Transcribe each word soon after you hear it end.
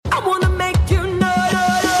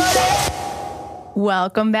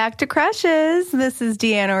Welcome back to Crushes. This is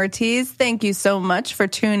Deanna Ortiz. Thank you so much for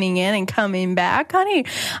tuning in and coming back. Honey,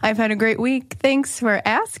 I've had a great week. Thanks for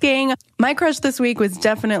asking. My crush this week was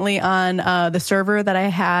definitely on the server that I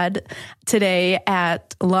had today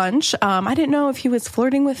at lunch. I didn't know if he was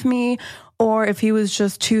flirting with me or if he was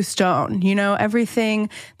just too stoned. You know, everything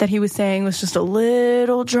that he was saying was just a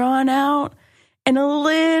little drawn out and a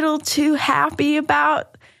little too happy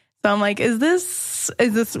about. So I'm like, is this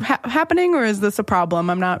happening or is this a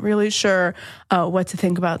problem? I'm not really sure what to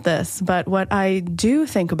think about this. But what I do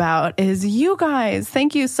think about is you guys.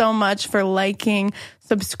 Thank you so much for liking,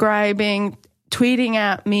 subscribing, tweeting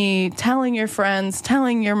at me, telling your friends,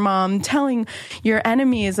 telling your mom, telling your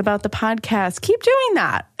enemies about the podcast. Keep doing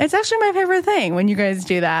that. It's actually my favorite thing when you guys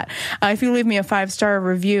do that. If you leave me a 5-star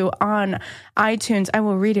review on iTunes, I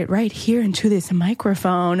will read it right here into this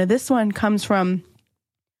microphone. This one comes from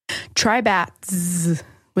Tribats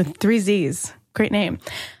with 3 Z's. Great name.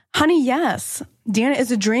 Honey, yes. Deanna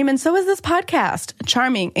is a dream, and so is this podcast.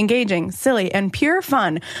 Charming, engaging, silly, and pure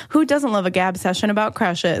fun. Who doesn't love a gab session about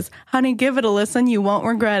crushes? Honey, give it a listen. You won't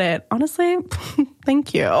regret it. Honestly,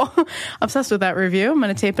 thank you. Obsessed with that review. I'm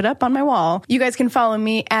going to tape it up on my wall. You guys can follow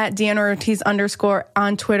me at Deanna Ortiz _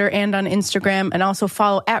 on Twitter and on Instagram, and also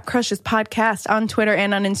follow at Crushes Podcast on Twitter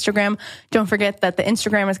and on Instagram. Don't forget that the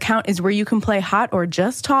Instagram account is where you can play hot or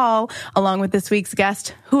just tall, along with this week's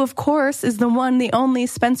guest, who, of course, is the one, the only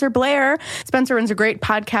Spencer Blair. Spencer runs a great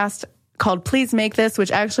podcast called Please Make This, which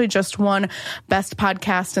actually just won Best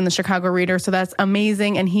Podcast in the Chicago Reader. So that's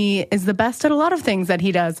amazing. And he is the best at a lot of things that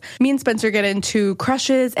he does. Me and Spencer get into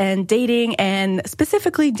crushes and dating, and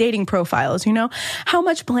specifically dating profiles. You know, how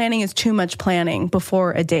much planning is too much planning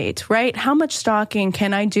before a date, right? How much stalking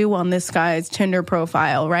can I do on this guy's Tinder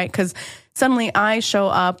profile, right? Because suddenly I show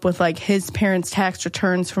up with like his parents' tax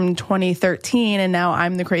returns from 2013, and now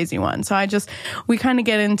I'm the crazy one. So we kind of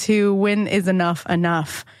get into when is enough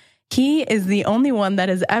enough. He is the only one that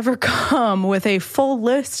has ever come with a full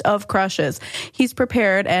list of crushes. He's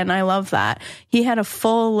prepared, and I love that. He had a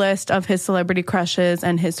full list of his celebrity crushes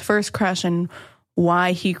and his first crush and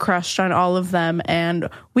why he crushed on all of them. And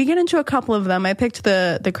we get into a couple of them. I picked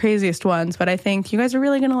the craziest ones, but I think you guys are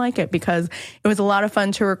really going to like it because it was a lot of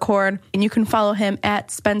fun to record. And you can follow him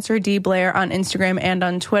at Spencer D. Blair on Instagram and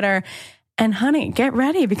on Twitter. And honey, get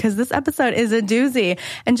ready because this episode is a doozy.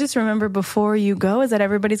 And just remember before you go is that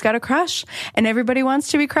everybody's got a crush and everybody wants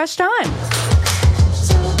to be crushed on.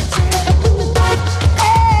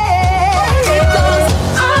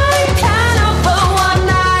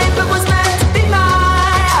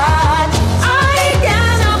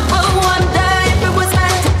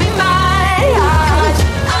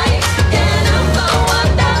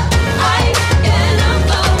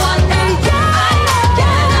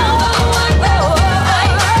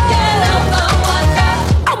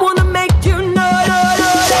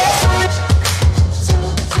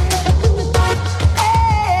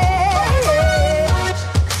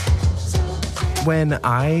 When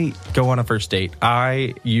I go on a first date,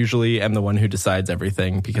 I usually am the one who decides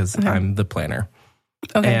everything because I'm the planner.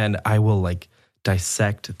 Okay. And I will like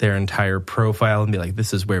dissect their entire profile and be like,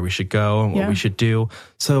 this is where we should go and what we should do.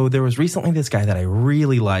 So there was recently this guy that I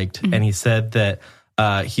really liked, and he said that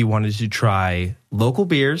he wanted to try local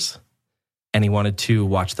beers and he wanted to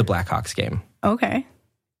watch the Blackhawks game. Okay.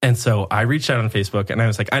 And so I reached out on Facebook and I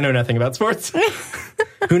was like, I know nothing about sports.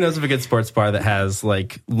 Who knows of a good sports bar that has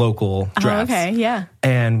like local drafts? Oh, okay, yeah.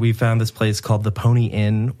 And we found this place called the Pony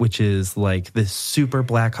Inn, which is like this super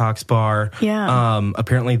Blackhawks bar. Yeah.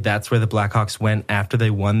 Apparently that's where the Blackhawks went after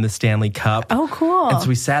they won the Stanley Cup. Oh, cool. And so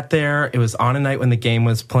we sat there. It was on a night when the game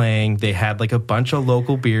was playing. They had like a bunch of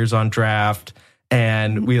local beers on draft.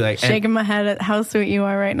 And we like shaking my head at how sweet you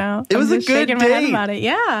are right now. It was a good shaking date. my head about it.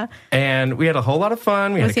 Yeah. And we had a whole lot of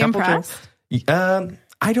fun. We was had a couple he impressed?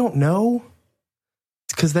 I don't know.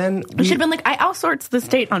 Because then we should have been like, I outsourced this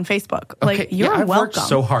date on Facebook. Okay, like, you're I've welcome. Worked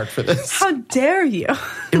so hard for this. How dare you?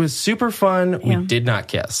 It was super fun. We did not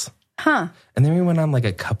kiss. Huh. And then we went on like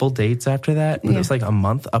a couple dates after that. It was like a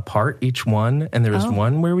month apart each one. And there was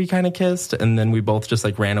one where we kind of kissed. And then we both just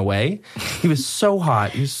like ran away. He was so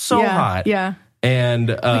hot. He was so hot. Yeah. And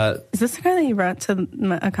is this the guy that you brought to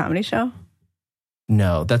a comedy show?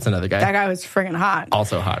 No, that's another guy. That guy was friggin' hot.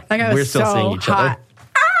 Also hot. That guy was We're still so seeing each hot. other.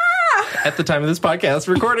 At the time of this podcast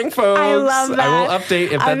recording, folks. I love that. I will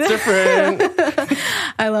update if that's different.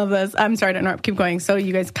 I love this. I'm sorry to interrupt. Keep going. So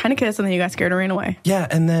you guys kind of kissed and then you got scared and ran away. Yeah,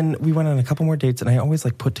 and then we went on a couple more dates, and I always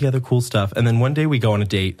like put together cool stuff. And then one day we go on a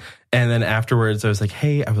date, and then afterwards I was like,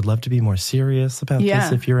 hey, I would love to be more serious about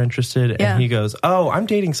this if you're interested. And he goes, oh, I'm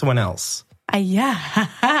dating someone else. Yeah.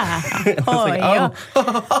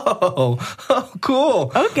 Oh,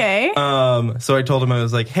 cool. Okay. So I told him, I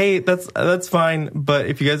was like, hey, that's fine, but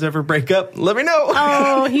if you guys ever break up, let me know.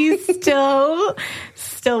 Oh, he's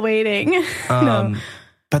still waiting. No.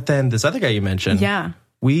 But then this other guy you mentioned. Yeah.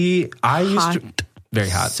 Used to very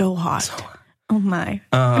hot. So hot. Oh my!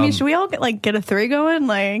 I mean, should we all get a 3 going?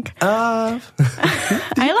 Like, I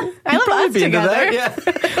love us together. That, yeah.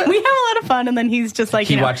 We have a lot of fun, and then he's just like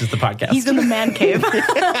he watches the podcast. He's in the man cave.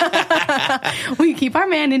 We keep our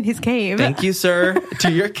man in his cave. Thank you, sir. To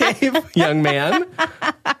your cave, young man.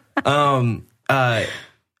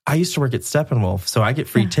 I used to work at Steppenwolf, so I get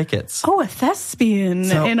free tickets. Oh, a thespian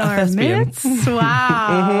in our midst.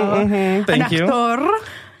 Wow. Thank you. Actor.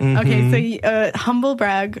 Okay, so humble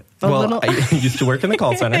brag. I used to work in the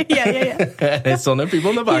call center. Yeah. I still know people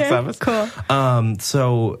in the box office. Cool.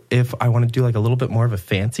 So if I want to do a little bit more of a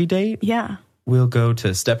fancy date, we'll go to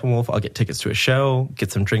Steppenwolf. I'll get tickets to a show,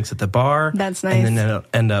 get some drinks at the bar. That's nice. And then it'll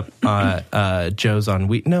end up Joe's on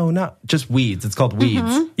Weeds. No, not just Weeds. It's called Weeds.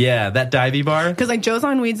 Mm-hmm. Yeah, that divey bar. Because Joe's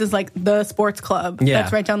on Weeds is the sports club. Yeah.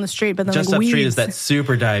 That's right down the street. But then just up Weeds, street is that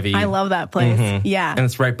super divey. I love that place. Mm-hmm. Yeah. And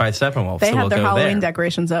it's right by Steppenwolf. They have we'll their go Halloween there.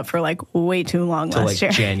 decorations up for way too long last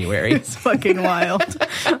year. January. It's fucking wild.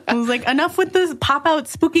 I was like, enough with this pop out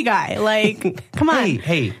spooky guy. Come on.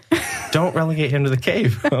 Hey, don't relegate him to the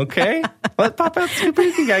cave, okay? Let pop out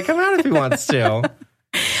spooky guy come out if he wants to.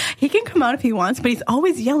 He can come out if he wants, but he's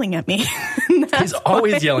always yelling at me. He's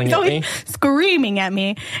always yelling at me. Screaming at me.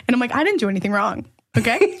 And I'm like, I didn't do anything wrong.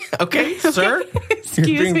 Okay? Okay, sir. Excuse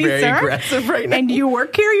You're being me, very sir. aggressive right now. And you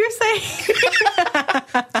work here, you're saying?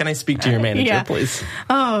 Can I speak to your manager, please?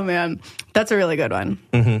 Oh, man. That's a really good one.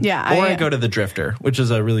 Mm-hmm. Yeah. Or I go to the Drifter, which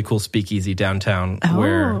is a really cool speakeasy downtown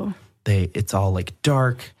where it's all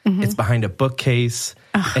dark. Mm-hmm. It's behind a bookcase.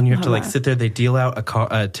 And you have to sit there. They deal out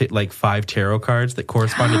 5 tarot cards that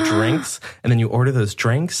correspond to drinks, and then you order those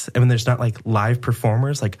drinks. And when there's not live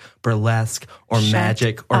performers like burlesque or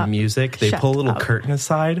magic or music, they pull a little curtain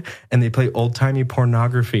aside and they play old timey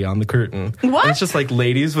pornography on the curtain. What? And it's just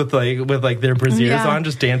ladies with their brassieres on,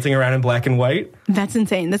 just dancing around in black and white. That's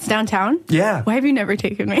insane. That's downtown. Yeah. Why have you never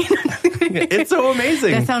taken me? It's so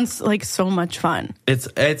amazing. That sounds like so much fun. It's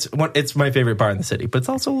my favorite bar in the city, but it's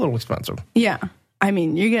also a little expensive. Yeah. I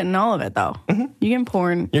mean, you're getting all of it, though. Mm-hmm. You're getting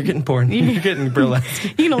porn. You're getting porn. You're getting burlesque.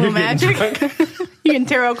 You're getting a little magic. You're getting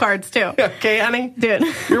tarot cards, too. Okay, honey? Dude.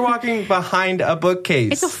 You're walking behind a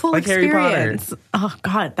bookcase. It's a full experience. Harry Potter. Oh,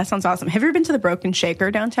 God, that sounds awesome. Have you ever been to the Broken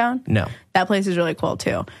Shaker downtown? No. That place is really cool,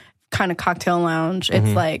 too. Kind of cocktail lounge.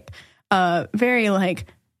 Mm-hmm. It's very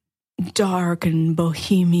dark and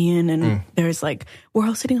bohemian, and there's we're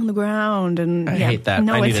all sitting on the ground, and I hate that.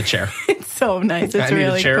 I need a chair. It's so nice. It's really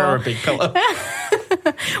cool. I need a chair cool. or a big pillow.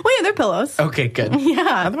 Well, yeah, they're pillows. Okay, good.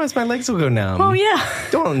 Yeah. Otherwise, my legs will go numb. Oh, yeah.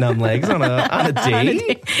 Don't want numb legs on a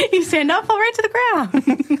date. You stand up, fall right to the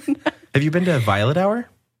ground. Have you been to Violet Hour?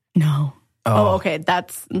 No. Oh, okay.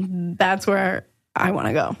 That's where I want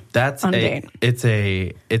to go. That's on a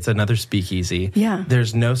date. It's another speakeasy. Yeah.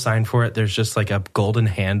 There's no sign for it. There's just a golden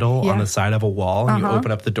handle on the side of a wall, and you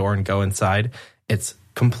open up the door and go inside. It's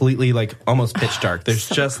completely almost pitch dark. There's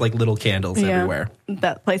just little candles everywhere.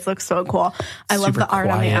 That place looks so cool. I love the art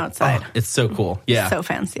on the outside. Oh, it's so cool. Yeah. So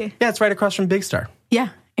fancy. Yeah, it's right across from Big Star. Yeah,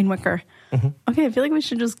 in Wicker. Mm-hmm. Okay, I feel like we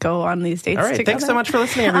should just go on these dates together. All right, together. Thanks so much for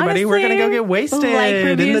listening, everybody. Honestly, we're going to go get wasted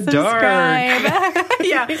in the dark.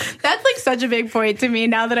 Yeah, that's such a big point to me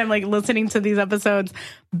now that I'm listening to these episodes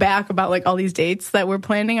back about all these dates that we're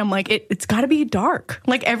planning. I'm it's got to be dark.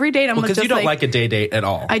 Every date I'm because you don't like a day date at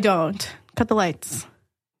all. I don't. Cut the lights.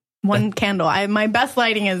 One candle. My best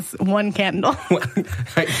lighting is one candle.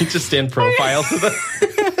 You just stand profile to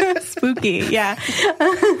the spooky. Yeah.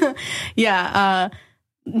 Yeah.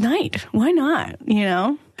 Night. Why not?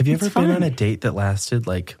 Have you ever been on a date that lasted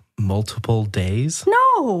multiple days?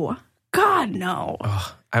 No. God, no.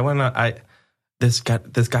 Oh, I went on. This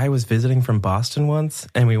guy was visiting from Boston once,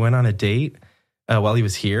 and we went on a date while he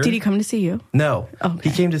was here. Did he come to see you? No. Okay.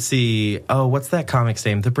 He came to see. Oh, what's that comic's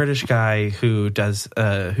name? The British guy who dresses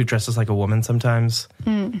like a woman sometimes.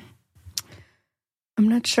 I'm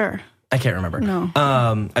not sure. I can't remember. No.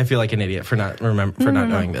 I feel like an idiot for not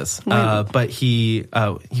knowing this. But he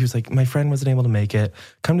was like, my friend wasn't able to make it.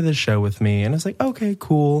 Come to the show with me. And I was like, okay,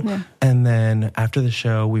 cool. Yeah. And then after the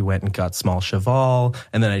show, we went and got small cheval.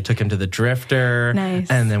 And then I took him to the Drifter. Nice.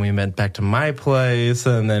 And then we went back to my place.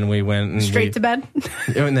 And then we went and straight to bed.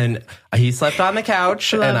 And then he slept on the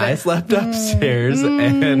couch and I slept upstairs.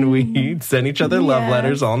 And we sent each other love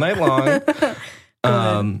letters all night long.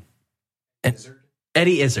 And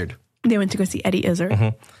Eddie Izzard. They went to go see Eddie Izzard.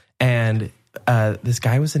 Mm-hmm. And this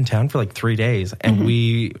guy was in town for like 3 days, and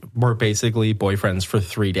we were basically boyfriends for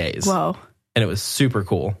 3 days. Whoa. And it was super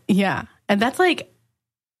cool. Yeah. And that's like,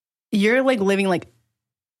 you're like living like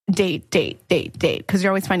date, because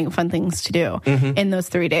you're always finding fun things to do in those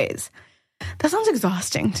 3 days. That sounds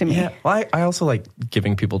exhausting to me. Yeah. Well, I also like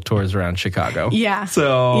giving people tours around Chicago. Yeah.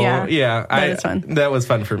 So, yeah. That is fun. That was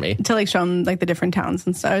fun for me. To like show them like the different towns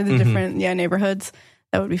and stuff, the different neighborhoods.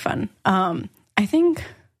 That would be fun. I think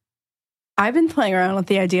I've been playing around with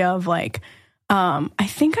the idea of like, I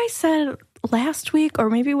think I said last week or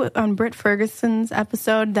maybe on Britt Ferguson's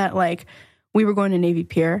episode that like we were going to Navy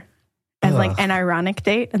Pier as like an ironic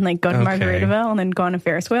date and like go to Margaritaville and then go on a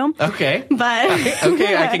Ferris wheel. Okay. But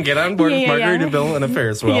I can get on board with Margaritaville and a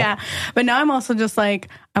Ferris wheel. Yeah. But now I'm also just like,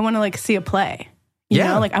 I want to like see a play. You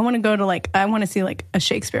know, like I want to go to like, I want to see like a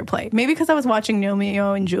Shakespeare play. Maybe because I was watching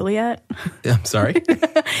Romeo and Juliet. I'm sorry?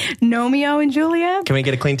 Romeo and Juliet. Can we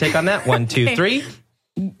get a clean take on that? 1, 2, 3.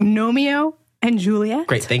 Romeo and Juliet.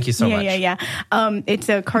 Great. Thank you so much. Yeah. It's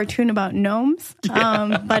a cartoon about gnomes,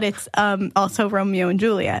 but it's also Romeo and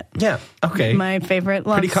Juliet. Yeah. Okay. My favorite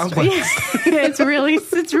love Pretty complex. It's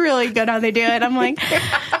really good how they do it. I'm like,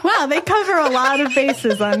 wow, they cover a lot of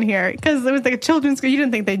bases on here because it was like a children's school. You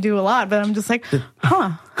didn't think they do a lot, but I'm just like,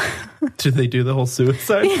 huh. Did they do the whole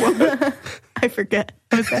suicide one? I forget.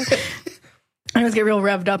 I always get real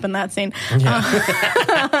revved up in that scene. Yeah.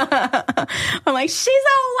 I'm like, she's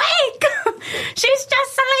awake. She's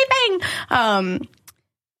just sleeping. I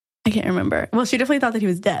can't remember. Well, she definitely thought that he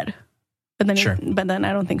was dead. But then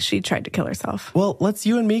I don't think she tried to kill herself. Well, let's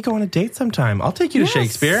you and me go on a date sometime. I'll take you to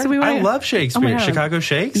Shakespeare. I love Shakespeare. Chicago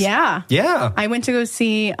Shakes? Yeah. Yeah. I went to go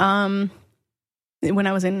see, when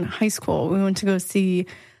I was in high school, we went to go see,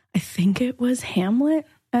 I think it was Hamlet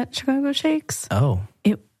at Chicago Shakes. Oh.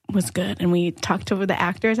 It was good. And we talked to the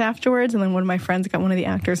actors afterwards. And then one of my friends got one of the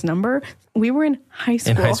actors' number. We were in high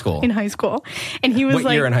school. And he was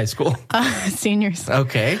what year in high school? Seniors.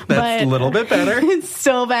 Okay. That's a little bit better. It's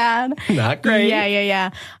so bad. Not great. Yeah.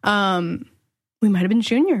 We might have been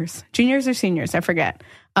juniors or seniors. I forget.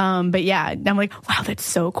 But yeah, I'm like, wow, that's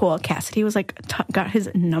so cool. Cassidy was like, got his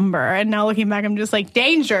number. And now looking back, I'm just like,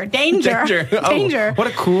 danger. Oh, what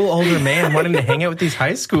a cool older man wanting to hang out with these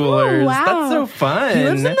high schoolers. Oh, wow. That's so fun. He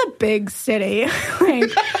lives in the big city. Like,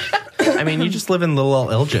 I mean, you just live in little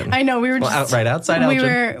old Elgin. I know. We were just right outside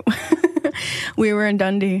Elgin. We were in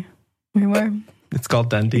Dundee. We were. It's called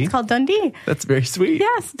Dundee? It's called Dundee. That's very sweet.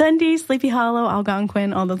 Yes, Dundee, Sleepy Hollow,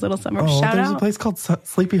 Algonquin, all those little suburbs. Shout there's out. A place called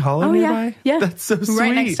Sleepy Hollow nearby? Yeah. That's so sweet.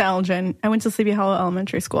 Right next to Elgin. I went to Sleepy Hollow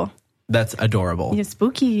Elementary School. That's adorable. You're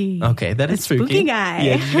spooky. Okay, that is spooky. Spooky guy.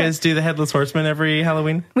 Yeah, did you guys do the Headless Horseman every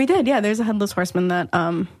Halloween? We did, yeah. There's a Headless Horseman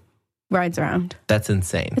that rides around. That's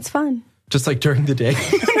insane. It's fun. Just like during the day?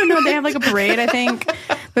 No, they have like a parade, I think.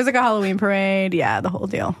 There's like a Halloween parade. Yeah, the whole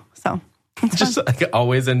deal. So... just like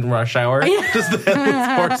always in rush hour. Yeah. Just the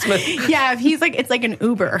Headless Horseman. Yeah, if he's like, it's like an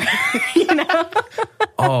Uber, you know?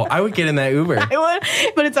 Oh, I would get in that Uber. I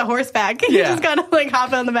would, but it's a horseback. You just gotta like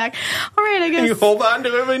hop on the back. All right, I guess. You hold on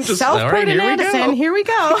to him and just, Southport and Addison, here we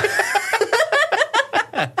go.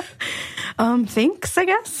 Thanks, I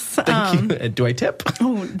guess. Thank you. Do I tip?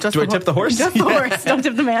 Oh, do I tip the horse? Just the horse. Don't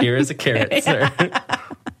tip the man. Here is a carrot, sir.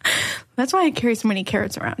 That's why I carry so many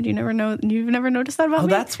carrots around. You never know. You've never noticed that about me?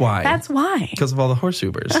 That's why. That's why. Because of all the horse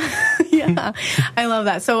Ubers. Yeah. I love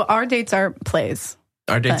that. So our dates are plays.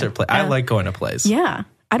 Our dates are plays. I like going to plays. Yeah.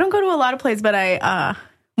 I don't go to a lot of plays, but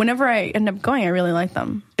whenever I end up going, I really like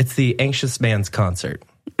them. It's the Anxious Man's concert.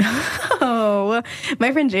 Oh,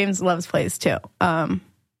 my friend James loves plays too.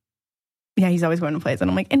 Yeah, he's always going to plays. And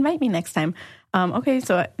I'm like, invite me next time. Okay,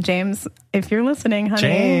 so James, if you're listening,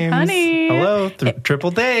 honey. Hello,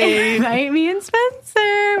 Triple Dave. Invite me and Spencer.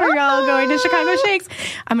 We're all going to Chicago Shakes.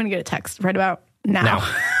 I'm going to get a text right about now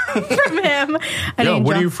from him. Yo,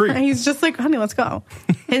 what are you free? He's just like, honey, let's go.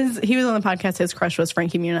 He was on the podcast. His crush was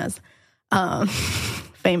Frankie Muniz.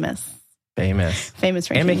 Famous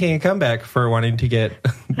Frankie. And making a comeback for wanting to get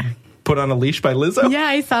put on a leash by Lizzo. Yeah,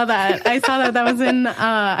 I saw that. That was in,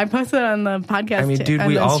 I posted it on the podcast. I mean, dude,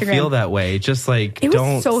 we all feel that way. Just like,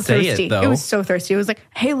 don't so say thirsty. it, though. It was so thirsty. It was like,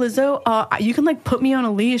 hey, Lizzo, you can like put me on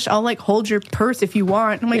a leash. I'll like hold your purse if you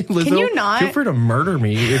want. I'm like, Lizzo, can you not? Feel free to murder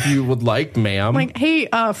me if you would like, ma'am. I'm like, hey,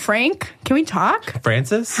 Frank, can we talk?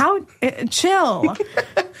 Francis? How? Chill.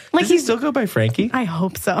 Like, does he still go by Frankie? I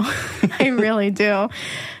hope so. I really do.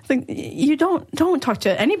 It's like, you don't talk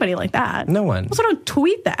to anybody like that. No one. Also, don't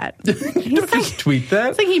tweet that. Don't just tweet that.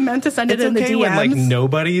 It's like he meant to send it in the DMs. When like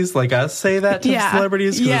nobodies like us say that to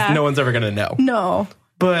celebrities because no one's ever going to know. No.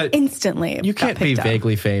 But instantly you can't be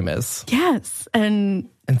vaguely famous. Yes. And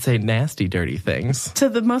and say nasty, dirty things to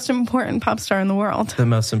the most important pop star in the world. The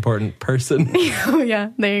most important person. Oh,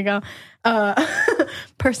 yeah. There you go.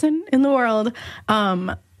 Person in the world.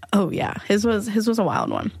 Oh, yeah. His was a wild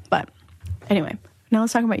one. But anyway, now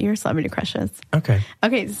let's talk about your celebrity crushes. Okay.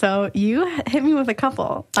 Okay, so you hit me with a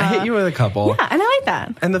couple. I hit you with a couple. Yeah, and I like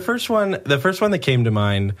that. And the first one that came to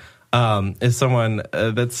mind is someone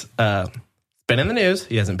that's been in the news.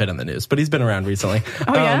 He hasn't been in the news, but he's been around recently.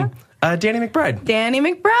 Oh, yeah? Danny McBride. Danny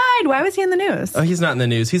McBride. Why was he in the news? Oh, he's not in the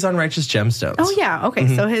news. He's on Righteous Gemstones. Oh, yeah.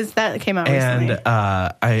 Okay, so that came out recently.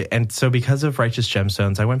 And so because of Righteous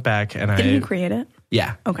Gemstones, I went back and Didn't you create it?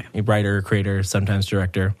 Yeah. Okay. Writer, creator, sometimes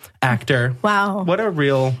director, actor. Wow. What a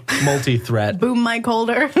real multi-threat. Boom Mike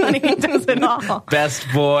Holder. He does it all. Best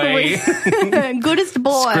boy. Goodest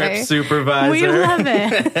boy. Script supervisor. We love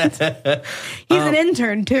it. He's an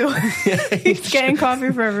intern, too. He's getting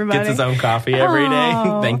coffee for everybody. Gets his own coffee every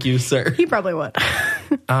day. Thank you, sir. He probably would.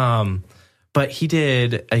 But he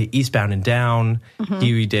did Eastbound and Down.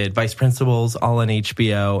 He did Vice Principals, all on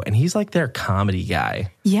HBO. And he's like their comedy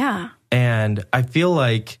guy. Yeah. And I feel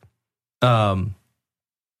like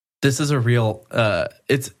this is a real,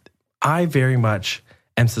 I very much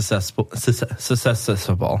am susceptible.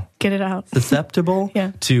 Get it out. Susceptible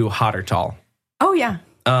Yeah. to hot or tall. Oh, yeah.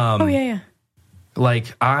 Yeah.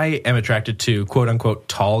 Like, I am attracted to quote unquote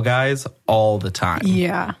tall guys all the time.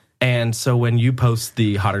 Yeah. And so when you post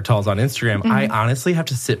the hot or talls on Instagram, I honestly have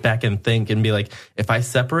to sit back and think and be like, if I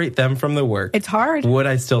separate them from the work, it's hard. Would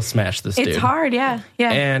I still smash this dude? It's hard, yeah.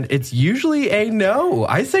 Yeah. And it's usually a no.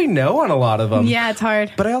 I say no on a lot of them. Yeah, it's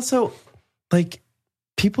hard. But I also, like,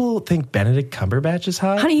 people think Benedict Cumberbatch is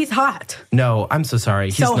hot. Honey, he's hot. No, I'm so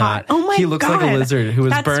sorry. He's so not. Hot. Oh my God. He looks like a lizard who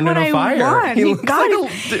was burned in a fire. He looks like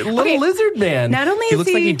a little lizard man. Not only he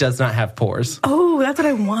looks like he does not have pores. Oh, that's what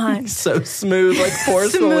I want. So smooth, like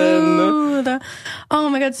porcelain. Smooth. Oh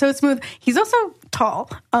my God, so smooth. He's also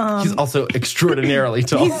tall. He's also extraordinarily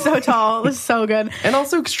tall. He's so tall. It was so good. And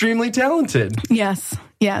also extremely talented. Yes.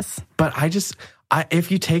 But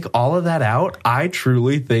if you take all of that out, I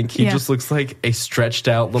truly think he just looks like a stretched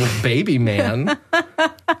out little baby man.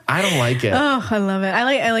 I don't like it. Oh, I love it.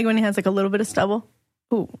 I like when he has like a little bit of stubble.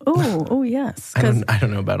 Oh, yes. I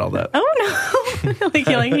don't know about all that. Oh no,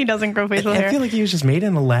 like he doesn't grow facial hair. I feel like he was just made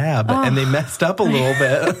in a lab and they messed up a little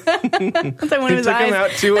bit. That's like one of his eyes. Him out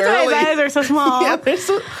too That's early. Why his eyes are so small. Yeah, they're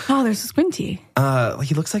so squinty.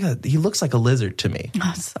 He looks like a lizard to me.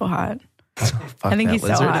 Oh, so hot. I think he's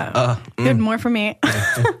lizard. So hot. Good, more for me.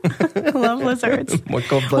 I love lizards. More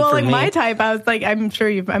cold blood for like me. My type, I was like, I'm sure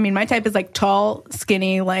my type is like tall,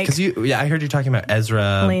 skinny, like. Because I heard you talking about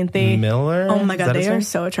Ezra Lengthy. Miller. Oh my God, they are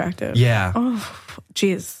so attractive. Yeah. Oh,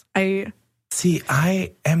 jeez.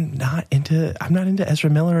 I'm not into Ezra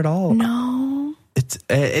Miller at all. No. It's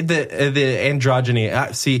the androgyny.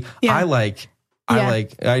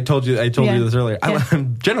 I told you this earlier.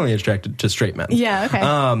 I'm generally attracted to straight men. Yeah, okay.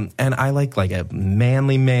 And I like a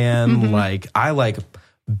manly man. Like, I like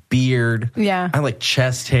beard. Yeah. I like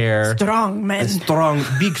chest hair. Strong men.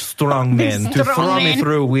 Big strong men to throw me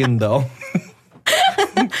through a window.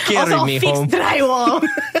 Carry me home. Drywall.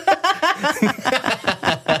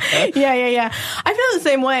 Yeah. I feel the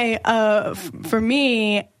same way. For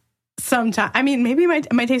me, sometimes, maybe my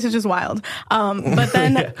taste is just wild. But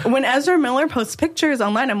then when Ezra Miller posts pictures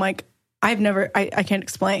online, I'm like, I can't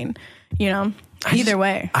explain, Either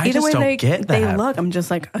way don't get that. They look, I'm just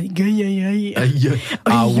like, we're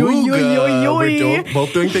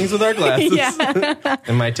both doing things with our glasses. Yeah.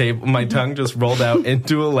 And my tongue just rolled out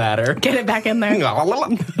into a ladder. Get it back in there.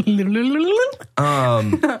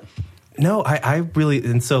 No, I really,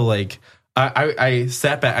 and so like, I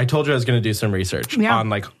sat back. I told you I was going to do some research on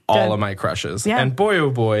like all of my crushes. Yeah. And boy, oh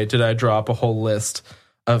boy, did I draw up a whole list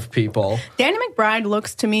of people. Danny McBride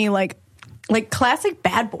looks to me like classic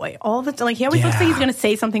bad boy. All the he always looks like he's going to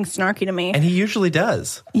say something snarky to me. And he usually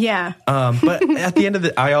does. Yeah. But at the end of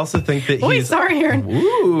I also think that he's... sorry, Aaron.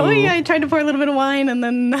 Ooh. Oh, yeah, I tried to pour a little bit of wine and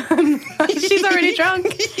then she's already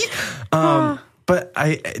drunk. But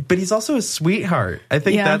he's also a sweetheart. I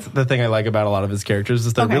think that's the thing I like about a lot of his characters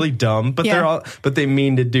is they're really dumb, but they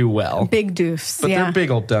mean to do well. Big doofs. But they're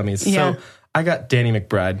big old dummies. Yeah. So I got Danny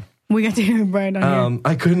McBride. We got Danny McBride on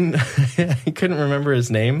here. I couldn't remember his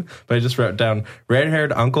name, but I just wrote down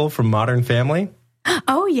red-haired uncle from Modern Family.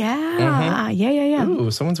 Oh yeah. Mm-hmm. Yeah.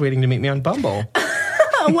 Ooh, someone's waiting to meet me on Bumble.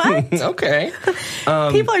 What? Okay.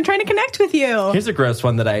 People are trying to connect with you. Here's a gross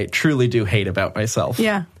one that I truly do hate about myself.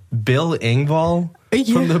 Yeah. Bill Engvall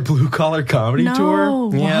from the Blue Collar Comedy Tour.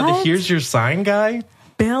 What? Yeah, the Here's Your Sign guy.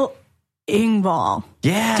 Bill Engvall.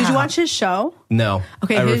 Yeah. Did you watch his show? No.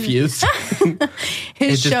 Okay. I refused. It'd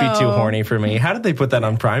just be too horny for me. How did they put that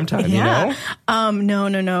on primetime, you know?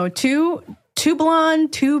 No. Too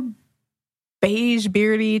blonde, too beige,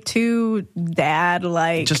 beardy, too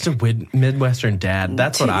dad-like. Just a Midwestern dad.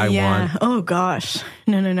 That's what I want. Oh, gosh.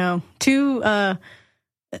 No. Too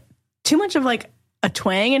much of like a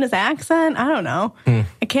twang in his accent. I don't know.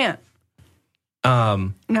 I can't.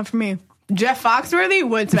 Not for me. Jeff Foxworthy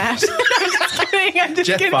would smash. I'm just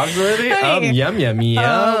kidding. Foxworthy? Yum.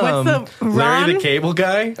 What's the Larry the Cable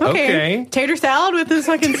Guy? Okay. Tater salad with his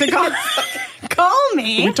fucking cigar. Call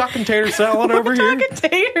me. We talking tater salad over here? We're talking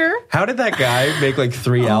tater. How did that guy make like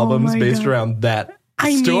 3 albums based around that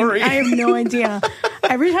story? I have no idea.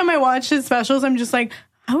 Every time I watch his specials, I'm just like,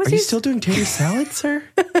 Are you still doing tater salad, sir?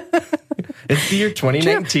 It's the year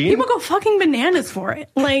 2019. People go fucking bananas for it.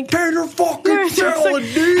 Like tater fucking salad,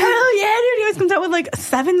 dude. Hell yeah, dude. He always comes out with like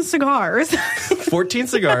 7 cigars. 14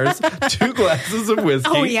 cigars, 2 glasses of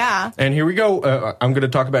whiskey. Oh, yeah. And here we go. I'm going to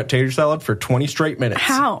talk about tater salad for 20 straight minutes.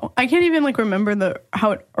 How? I can't even like remember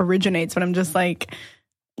how it originates, but I'm just like,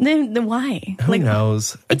 then why? Who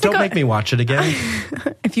knows? Don't make me watch it again.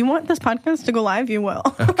 If you want this podcast to go live, you will.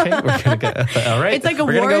 Okay, we're gonna go. All right, it's like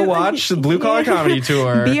we're gonna go watch the Blue Collar Comedy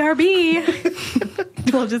Tour.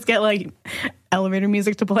 BRB. We'll just get like elevator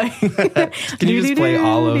music to play. Can you just play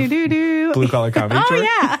all of Blue Collar Comedy Tour? Oh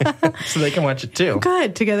yeah, so they can watch it too.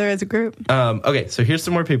 Good, together as a group. Okay, so here's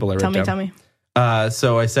some more people I wrote down. Tell me.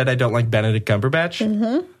 So I said I don't like Benedict Cumberbatch.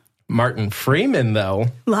 Mm-hmm. Martin Freeman, though.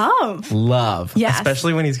 Love. Yes.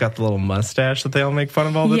 Especially when he's got the little mustache that they all make fun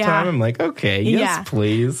of all the time. I'm like, okay, yes,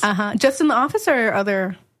 please. Just in The Office or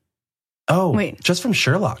other? Oh, wait. Just from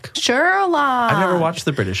Sherlock. I've never watched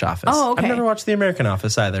The British Office. Oh, okay. I've never watched The American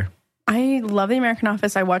Office either. I love The American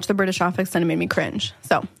Office. I watched The British Office and it made me cringe.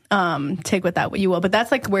 So take with that what you will. But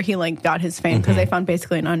that's like where he like got his fame because they found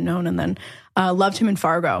basically an unknown and then loved him in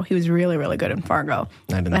Fargo. He was really, really good in Fargo.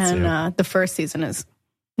 I didn't see it. The first season is...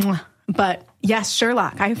 But yes,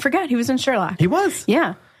 Sherlock. I forgot he was in Sherlock. He was.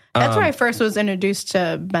 Yeah. That's where I first was introduced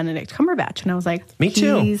to Benedict Cumberbatch. And I was like, me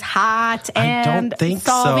too. He's hot and I don't think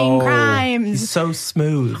solving crimes. He's so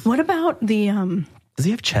smooth. What about the... Does he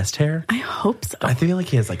have chest hair? I hope so. I feel like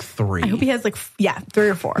he has like 3. I hope he has like, 3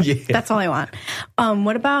 or 4. Yeah. That's all I want.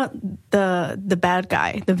 What about the bad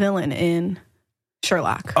guy, the villain in...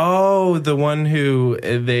 Sherlock. Oh, the one who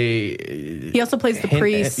he also plays the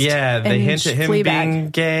priest. Yeah, they hint at him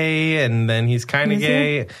being gay, and then he's kind of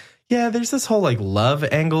gay. Yeah, there's this whole like love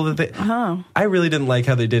angle that they. Oh. I really didn't like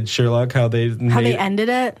how they did Sherlock. How they ended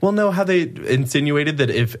it. Well, no, how they insinuated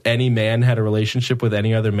that if any man had a relationship with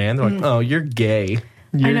any other man, they're like, oh, you're gay.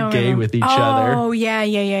 You're gay with each other. Oh,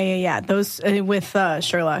 yeah. Those with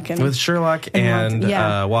Sherlock and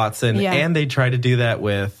Watson. Yeah. And they tried to do that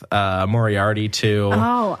with Moriarty, too.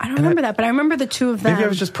 Oh, I don't remember that, but I remember the two of them. Maybe I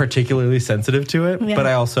was just particularly sensitive to it, but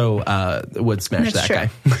I also would smash that guy.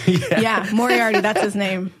 Yeah, Moriarty, that's his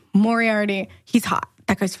name. Moriarty. He's hot.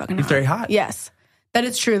 That guy's fucking hot. He's very hot. Yes. That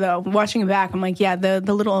is true, though. Watching it back, I'm like, yeah, the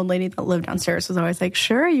little old lady that lived downstairs was always like,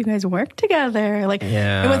 sure, you guys work together. Like,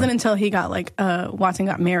 It wasn't until he got, like, Watson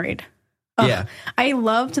got married. Yeah. I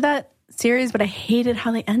loved that series, but I hated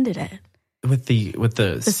how they ended it. With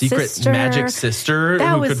the secret magic sister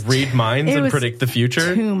who could read minds and predict the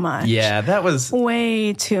future. Too much. Yeah, that was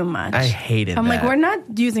way too much. I hated I'm that. like, we're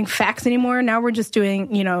not using facts anymore. Now we're just doing,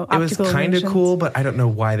 optical It was kind of cool, but I don't know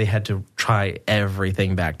why they had to try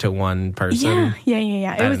everything back to one person.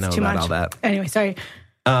 Yeah. It was too much. All that. Anyway, sorry.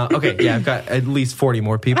 Okay, yeah, I've got at least 40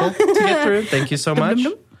 more people to get through. Thank you so much.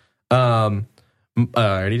 I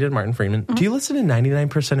already did Martin Freeman. Do you listen to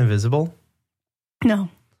 99% Invisible? No.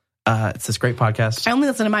 It's this great podcast. I only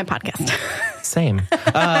listen to my podcast. Same.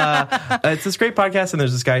 It's this great podcast, and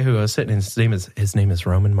there's this guy who hosts it, and his name is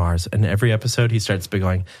Roman Mars. And every episode, he starts by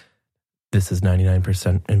going, "This is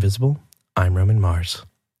 99% Invisible. I'm Roman Mars."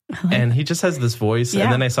 And he just has this voice. Yeah.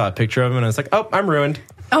 And then I saw a picture of him, and I was like, "Oh, I'm ruined."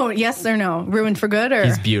 Oh, yes or no? Ruined for good, or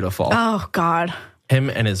he's beautiful. Oh God. Him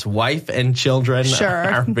and his wife and children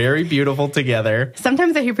are very beautiful together.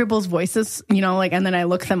 Sometimes I hear people's voices, and then I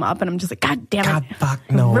look them up and I'm just like, God damn it. God, fuck,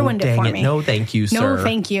 no. Ruined it for me. No, thank you, sir. No,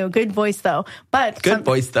 thank you. Good voice, though.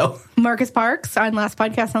 Marcus Parks on Last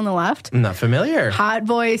Podcast on the Left. I'm not familiar. Hot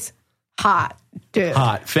voice, hot dude.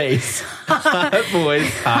 Hot face. Hot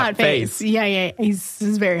voice, hot face. Yeah. He's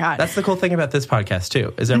very hot. That's the cool thing about this podcast,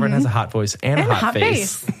 too, is everyone has a hot voice and a hot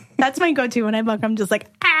face. That's my go-to when I book. I'm just like,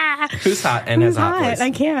 who's hot and has a hot voice?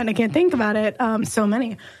 I can't think about it. So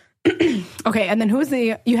many. Okay, and then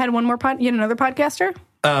you had one more you had another podcaster?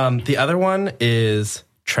 The other one is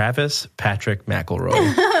Travis Patrick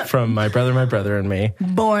McElroy from My Brother and Me.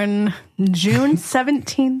 Born June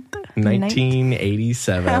 17th,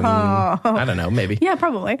 1987. Oh. I don't know, maybe. Yeah,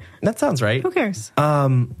 probably. That sounds right. Who cares?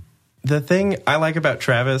 The thing I like about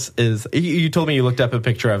Travis is you told me you looked up a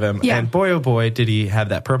picture of him, and boy, oh boy, did he have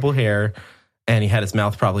that purple hair, and he had his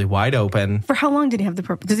mouth probably wide open. For how long did he have the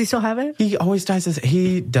purple? Does he still have it? He always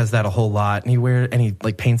he does that a whole lot, and he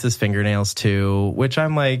like paints his fingernails too, which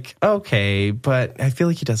I'm like, okay, but I feel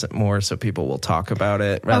like he does it more so people will talk about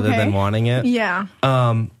it rather than wanting it. Yeah.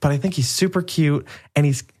 But I think he's super cute, and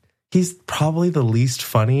he's probably the least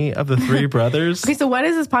funny of the three brothers. Okay, so what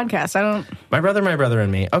is this podcast? My Brother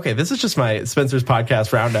and Me. Okay, this is just my Spencer's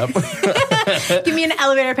podcast roundup. Give me an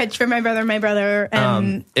elevator pitch for My Brother.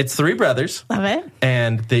 It's three brothers. Love it.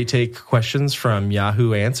 And they take questions from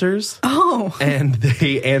Yahoo Answers. Oh. And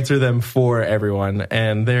they answer them for everyone.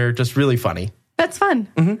 And they're just really funny. That's fun.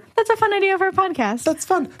 Mm-hmm. That's a fun idea for a podcast. That's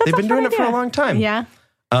fun. They've been doing it for a long time. Yeah.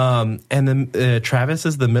 And then Travis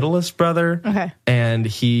is the middleest brother. Okay. And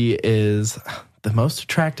he is the most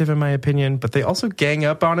attractive in my opinion, but they also gang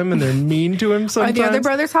up on him and they're mean to him sometimes. Are the other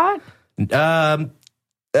brothers hot?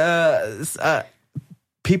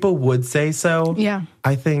 People would say so. Yeah.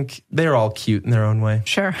 I think they're all cute in their own way.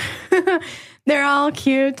 Sure. They're all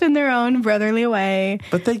cute in their own brotherly way.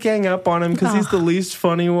 But they gang up on him because he's the least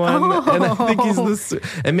funny one. And I think he's this.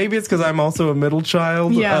 And maybe it's because I'm also a middle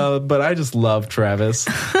child. Yeah. But I just love Travis.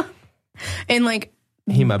 And like.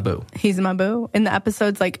 He's my boo. He's my boo. In the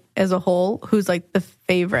episodes, like as a whole, who's like the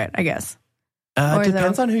favorite, I guess?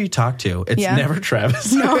 Depends on who you talk to. It's never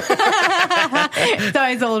Travis. No. It's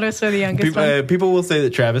always the oldest or the youngest one. People will say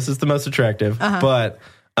that Travis is the most attractive, but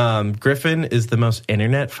Griffin is the most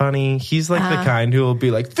internet funny. He's like the kind who will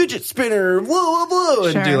be like, fidget spinner, whoa, whoa, whoa,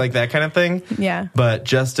 and do like that kind of thing. Yeah. But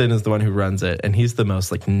Justin is the one who runs it, and he's the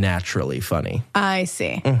most like naturally funny. I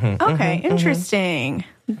see. Okay, interesting.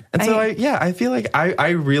 And so I feel like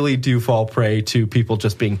I really do fall prey to people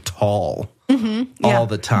just being tall all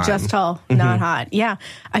the time. Just tall, not hot. Yeah,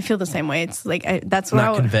 I feel the same way. It's like that's what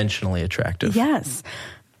not conventionally attractive. Yes,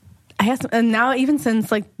 I guess. And now even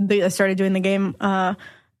since like I started doing the game,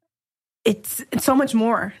 it's so much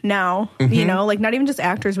more now. You know, like not even just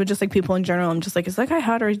actors, but just like people in general. I'm just like, is that guy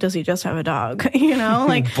hot or does he just have a dog? You know,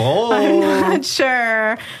 like bold. I'm not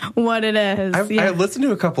sure what it is. I listened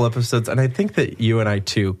to a couple episodes, and I think that you and I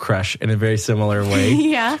too crush in a very similar way.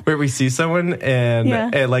 Yeah, where we see someone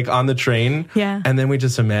and like on the train, and then we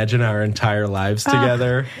just imagine our entire lives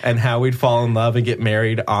together and how we'd fall in love and get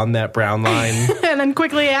married on that brown line, and then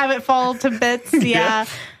quickly have it fall to bits. Yeah.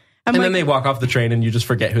 And then they walk off the train and you just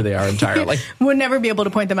forget who they are entirely. Would never be able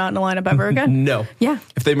to point them out in a lineup ever again. No. Yeah.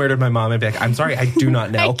 If they murdered my mom, I'd be like, I'm sorry, I do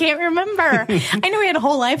not know. I can't remember. I know we had a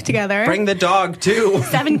whole life together. Bring the dog, too.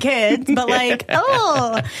 7 kids,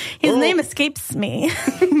 but his name escapes me.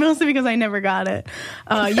 Mostly because I never got it.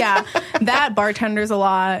 Yeah, that bartender's a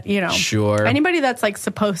lot, you know. Sure. Anybody that's like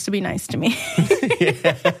supposed to be nice to me.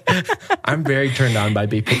 I'm very turned on by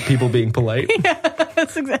people being polite. Yeah,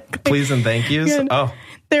 that's exactly. Please and thank yous. Good. Oh.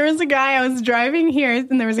 There was a guy, I was driving here,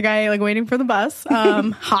 and there was a guy like waiting for the bus.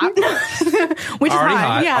 Hot. Which already is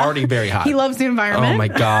hot. Yeah. Already very hot. He loves the environment. Oh my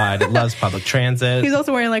God. Loves public transit. He's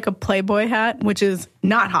also wearing like a Playboy hat, which is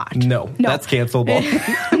not hot. No. That's cancelable.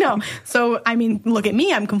 No. So, I mean, look at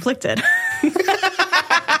me. I'm conflicted. But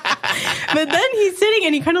then he's sitting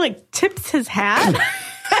and he kind of like tips his hat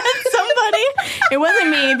at somebody. It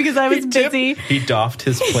wasn't me because I was busy. He doffed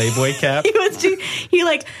his Playboy cap. He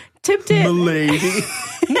like tipped it. Milady.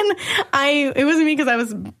 And it wasn't me because I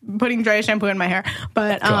was putting dry shampoo in my hair.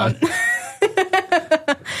 But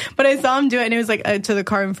but I saw him do it and it was like to the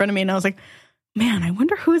car in front of me and I was like, man, I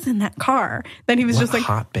wonder who's in that car. Then he was just like,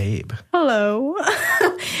 hot babe. Hello.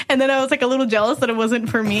 And then I was like a little jealous that it wasn't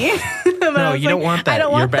for me. No, you don't want that.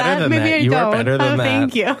 You're better than that. You are better than that.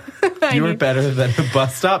 Thank you. You are better than a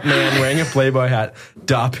bus stop man wearing a Playboy hat,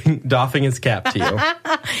 doffing his cap to you.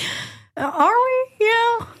 Are we?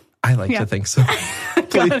 Yeah. I like to think so.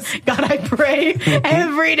 God, I pray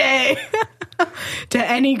every day to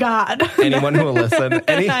any God. Anyone who will listen.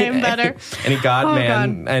 I am better. Any God,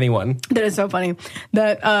 man, anyone. That is so funny.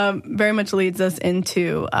 That very much leads us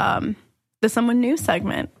into the Someone New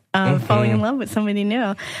segment of falling in love with somebody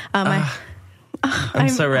new. I'm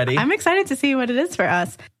so ready. I'm excited to see what it is for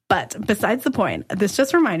us. But besides the point, this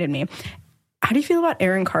just reminded me. How do you feel about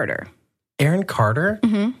Aaron Carter? Aaron Carter?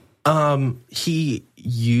 Mm-hmm. He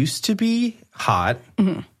used to be hot,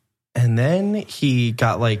 and then he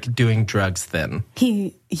got like doing drugs thin.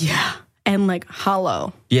 And like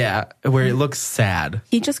hollow. Yeah, where it looks sad.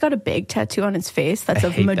 He just got a big tattoo on his face that's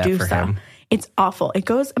of Medusa. That for him. It's awful. It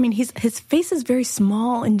goes, I mean, his face is very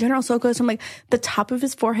small in general, so it goes from like the top of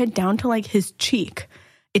his forehead down to like his cheek.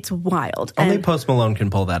 It's wild. Only Post Malone can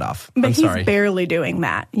pull that off. But I'm sorry. He's barely doing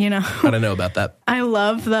that, you know? I don't know about that. I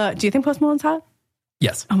love do you think Post Malone's hot?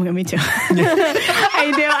 Yes. Oh my God, me too. I do.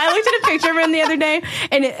 I looked at a picture of him the other day,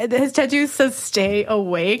 and his tattoo says "Stay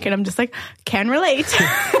awake," and I'm just like, can relate.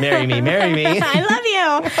 Marry me, marry me. I love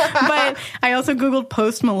you. But I also Googled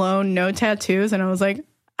Post Malone, no tattoos, and I was like,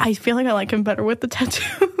 I feel like I like him better with the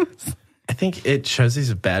tattoos. I think it shows he's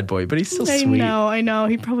a bad boy, but he's still sweet. I know.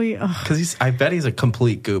 He probably... Because I bet he's a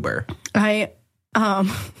complete goober. I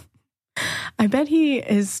bet he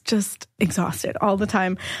is just exhausted all the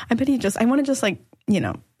time. I want to just like, you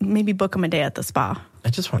know, maybe book him a day at the spa. I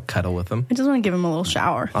just want to cuddle with him. I just want to give him a little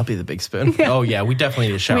shower. I'll be the big spoon. Oh, yeah. We definitely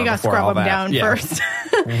need a shower. We got to scrub him down first.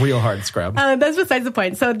 Real hard scrub. That's besides the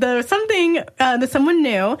point. So something that someone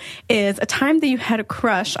new is a time that you had a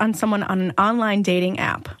crush on someone on an online dating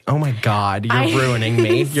app. Oh, my God. You're ruining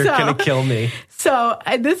me. You're going to kill me. So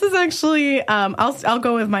this is actually, I'll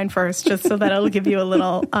go with mine first, just so that it'll give you a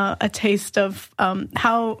little, a taste of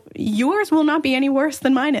how yours will not be any worse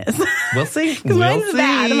than mine is. We'll see. Mine's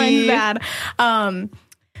bad.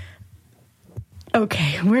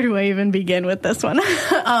 Okay, where do I even begin with this one?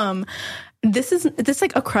 This is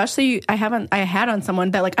like a crush that I had on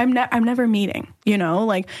someone that like I'm never meeting, you know,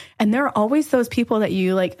 like, and there are always those people that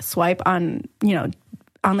you like swipe on, you know,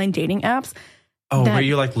 online dating apps. Oh, where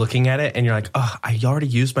you're like looking at it and you're like, oh, I already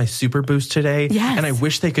used my super boost today. Yes. And I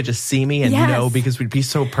wish they could just see me and know because we'd be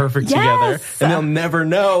so perfect together. And they'll never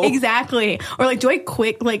know. Exactly. Or like, do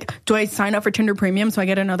I sign up for Tinder Premium so I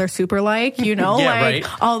get another super like, you know? Yeah, like,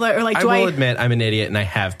 right. All the, or like, I will admit I'm an idiot and I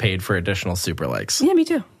have paid for additional super likes. Yeah, me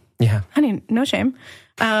too. Yeah. Honey, no shame.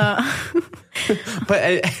 But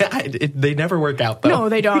they never work out, though. No,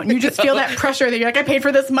 they don't. You just feel that pressure that you're like, I paid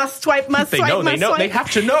for this, must swipe. They know. They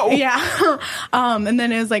have to know. Yeah. And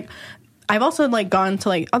then it was like, I've also like gone to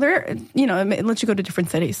like other, you know, it lets you go to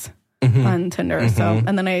different cities on Tinder. Mm-hmm. So,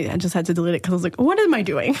 and then I just had to delete it because I was like, what am I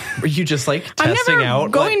doing? Were you just like testing I'm never out?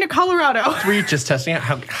 Going to Colorado. Were you just testing out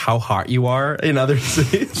how hot you are in other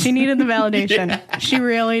cities? She needed the validation. Yeah. She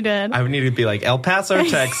really did. I would need to be like El Paso,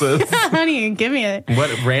 Texas. Honey, give me it.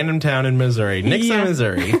 What random town in Missouri? Nixon,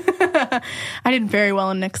 Missouri. I did very well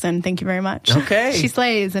in Nixon. Thank you very much. Okay. She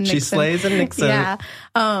slays in Nixon. She slays in Nixon. Yeah.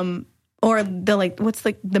 Or the like, what's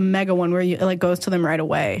like the mega one where you like goes to them right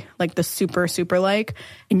away, like the super like,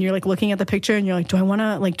 and you're like looking at the picture and you're like,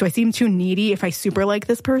 do I seem too needy if I super like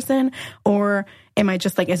this person, or am I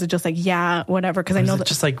just like, is it just like, yeah, whatever? Because I know that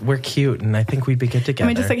just like we're cute and I think we'd be good together.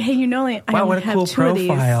 Am I just like, hey, you know, like, I only have cool two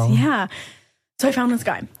profile. Of these. Yeah. So I found this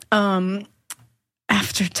guy.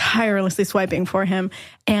 After tirelessly swiping for him,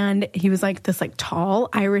 and he was like this like tall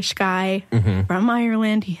Irish guy from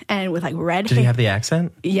Ireland, and with like red hair. Did he have the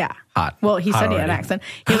accent? Yeah. Hot. Well, he said he had an accent.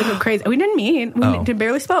 He looked craid. We didn't meet. We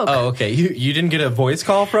barely spoke. Oh, okay. You didn't get a voice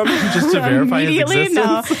call from him just to verify his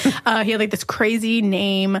existence? No. He had like this crazy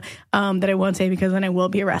name that I won't say because then I will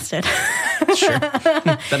be arrested. Sure.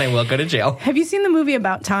 Then I will go to jail. Have you seen the movie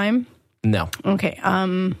About Time? No. Okay.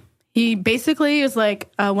 He basically is like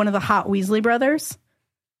one of the hot Weasley brothers.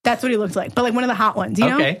 That's what he looks like, but like one of the hot ones, you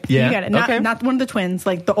know? Okay, yeah. You get it. Not one of the twins,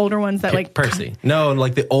 like the older ones that like... Percy. No,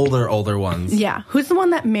 like the older ones. Yeah. Who's the one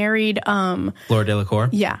that married... Laura Delacour?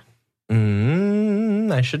 Yeah.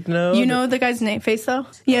 I should know. You know the guy's face, though?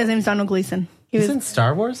 Yeah, his name's Donald Gleason. He's in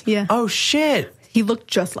Star Wars? Yeah. Oh, shit. He looked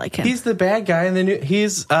just like him. He's the bad guy in the new...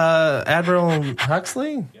 He's Admiral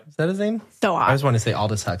Huxley? Is that his name? So odd. I always want to say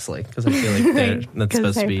Aldous Huxley, because I feel like that's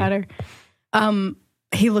supposed to be... Potter.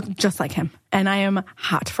 He looked just like him, and I am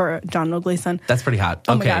hot for Donald Gleason. That's pretty hot.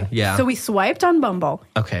 Oh okay, my God. Yeah. So we swiped on Bumble.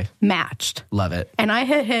 Okay. Matched. Love it. And I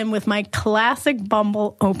hit him with my classic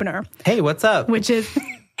Bumble opener. Hey, what's up? Which is,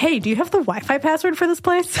 hey, do you have the Wi-Fi password for this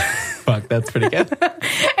place? Fuck, that's pretty good.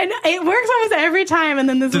 And it works almost every time. And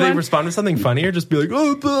then this Did they respond with something funny or just be like,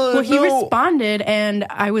 oh, well, he responded, and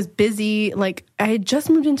I was busy. Like, I had just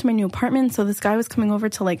moved into my new apartment, so this guy was coming over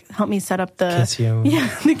to like help me set up the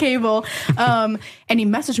cable. And he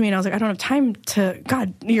messaged me, and I was like, I don't have time to.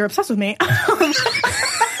 God, you're obsessed with me.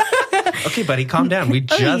 Okay, buddy, calm down. We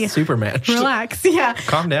just super matched. Relax. Yeah,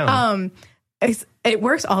 calm down. It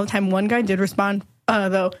works all the time. One guy did respond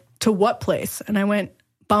though, to what place, and I went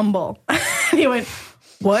Bumble. And he went,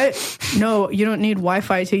 what? No, you don't need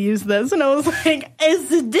Wi-Fi to use this. And I was like,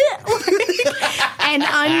 is it? And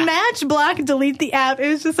unmatch, block, delete the app. It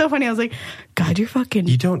was just so funny. I was like, God, you're fucking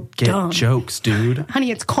You don't get dumb. Jokes, dude.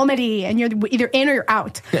 Honey, it's comedy, and you're either in or you're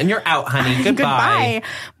out. And you're out, honey. Goodbye.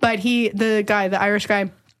 But the Irish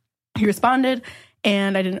guy, he responded,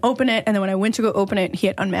 and I didn't open it. And then when I went to go open it, he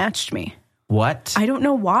had unmatched me. What? I don't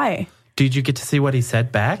know why. Did you get to see what he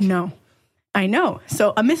said back? No. I know.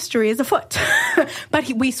 So a mystery is afoot. But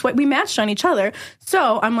we matched on each other.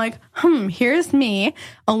 So I'm like, here's me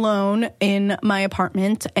alone in my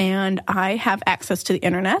apartment, and I have access to the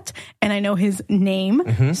internet, and I know his name.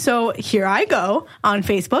 Mm-hmm. So here I go on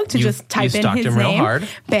Facebook to just type in his name. Real hard.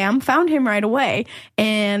 Bam, found him right away.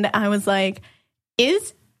 And I was like,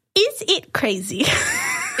 is it crazy?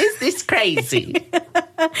 Is this crazy?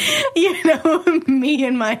 Me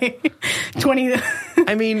and my 20 cats.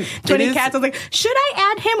 I was like, should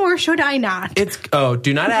I add him or should I not?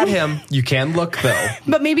 Do not add him. You can look, though.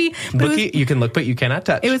 But maybe... you can look, but you cannot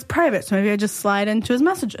touch. It was private, so maybe I just slide into his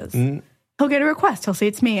messages. He'll get a request. He'll say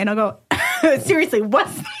it's me, and I'll go, seriously,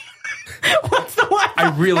 what's the Wi-Fi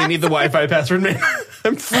I really need the Wi-Fi password, man.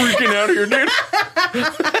 I'm freaking out here, dude.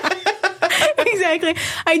 Exactly.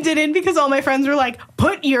 I didn't because all my friends were like,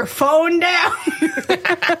 put your phone down.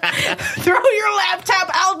 Throw your laptop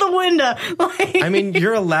out the window.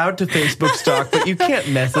 You're allowed to Facebook stalk, but you can't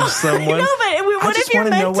message someone. No, but what if you're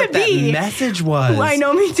meant to be? That message was. I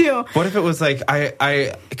know, me too. What if it was like,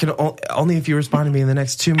 I can only if you respond to me in the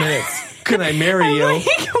next 2 minutes. Can I marry you?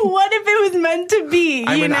 What if it was meant to be?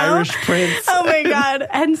 I'm an Irish prince. Oh my God.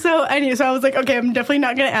 And so I was like, okay, I'm definitely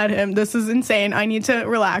not going to add him. This is insane. I need to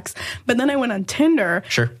relax. But then I went on Tinder.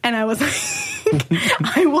 Sure. And I was like,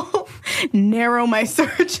 I will narrow my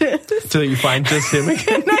searches. Till you find just him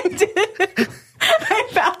again? And I did. I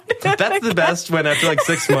found him. That's the best when after like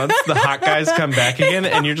 6 months, the hot guys come back again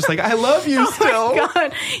and you're just like, I love you still. My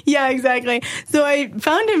God. Yeah, exactly. So I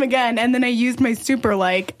found him again and then I used my super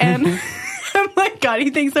like and I'm like, God, he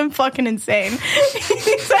thinks I'm fucking insane. He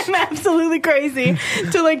thinks I'm absolutely crazy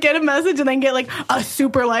to like get a message and then get like a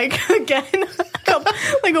super like again,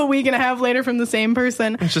 like a week and a half later from the same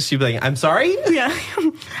person. It's just you being like, I'm sorry? Yeah.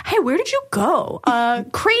 Hey, where did you go?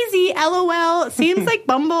 Crazy, LOL. Seems like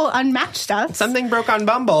Bumble unmatched us. Something broke on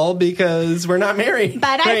Bumble because we're not married.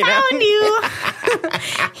 But I found you.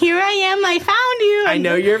 Here I am. I found you. I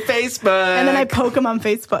know your Facebook. And then I poke him on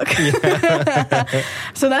Facebook. Yeah.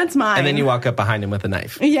 So that's mine. And then you walk up behind him with a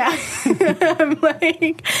knife. Yeah. I'm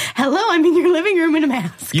like, hello, I'm in your living room in a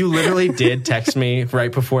mask. You literally did text me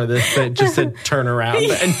right before this that just said turn around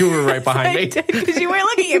and you were right behind me. Because you weren't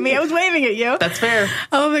looking at me. I was waving at you. That's fair.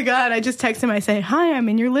 Oh my God. I just text him. I say, hi, I'm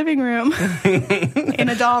in your living room in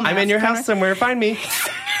a doll mask. I'm in your house somewhere. Find me.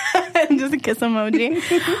 And just a kiss emoji.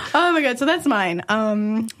 Oh my God. So that's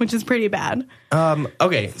mine, which is pretty bad.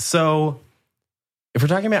 Okay. So if we're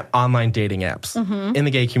talking about online dating apps in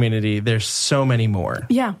the gay community, there's so many more.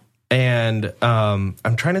 Yeah. And I'm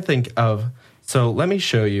trying to think of, so let me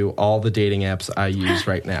show you all the dating apps I use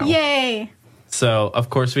right now. Yay. So, of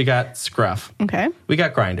course, we got Scruff. Okay. We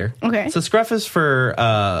got Grindr. Okay. So Scruff is for,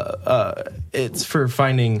 it's for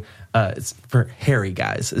finding, it's for hairy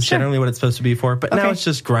guys. It's generally what it's supposed to be for. But now it's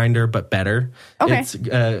just Grindr, but better. Okay. It's,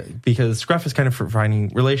 because Scruff is kind of for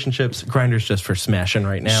finding relationships. Grindr's just for smashing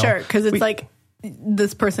right now. Sure, because it's like,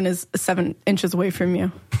 this person is 7 inches away from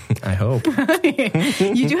you. I hope.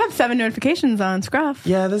 You do have 7 notifications on Scruff.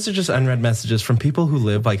 Yeah, those are just unread messages from people who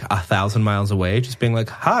live like 1,000 miles away, just being like,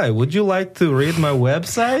 hi, would you like to read my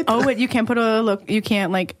website? Oh, but you can't put a look, you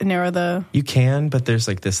can't like narrow the... You can, but there's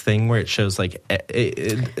like this thing where it shows like,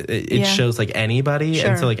 it shows like anybody. Sure.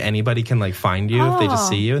 And so like anybody can like find you if they just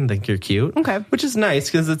see you and think you're cute. Okay. Which is nice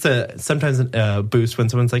because it's sometimes a boost when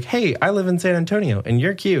someone's like, hey, I live in San Antonio and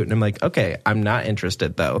you're cute. And I'm like, okay, I'm not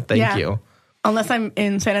interested though. Thank you. Unless I'm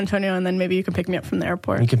in San Antonio and then maybe you can pick me up from the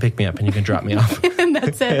airport. You can pick me up and you can drop me off. And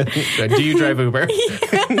that's it. Do you drive Uber?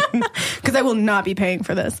 Because I will not be paying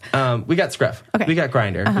for this. We got Scruff. Okay. We got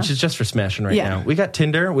Grindr, which is just for smashing right now. We got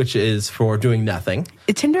Tinder, which is for doing nothing.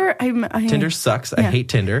 Tinder, Tinder sucks. I hate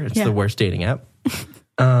Tinder. It's the worst dating app.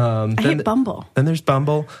 I hate Bumble. Then there's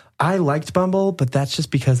Bumble. I liked Bumble, but that's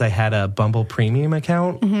just because I had a Bumble premium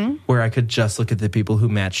account where I could just look at the people who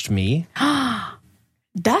matched me.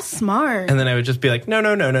 That's smart. And then I would just be like,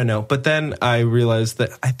 no. But then I realized that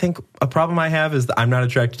I think a problem I have is that I'm not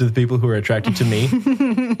attracted to the people who are attracted to me,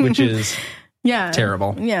 which is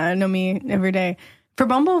terrible. Yeah, I know me every day. For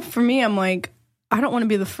Bumble, for me, I'm like, I don't want to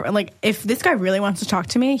be the like, if this guy really wants to talk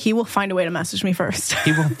to me, he will find a way to message me first.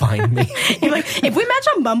 He will find me. You're like, if we match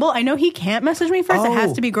on Bumble, I know he can't message me first. It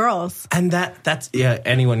has to be girls. And that's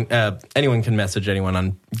anyone can message anyone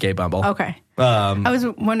on gay Bumble. Okay. I was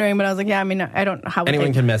wondering, but I was like, I don't. How would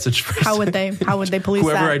anyone can message first? How would they police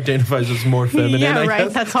whoever that? identifies as more feminine? Yeah, I right.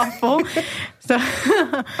 guess. That's awful.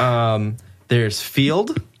 So, there's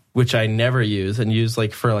Field, which I never use and use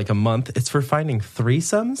like for like a month. It's for finding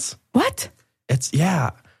threesomes. What?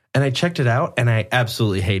 And I checked it out and I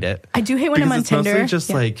absolutely hate it. I do hate when I'm on Tinder. Mostly just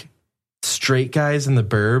like straight guys in the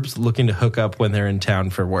burbs looking to hook up when they're in town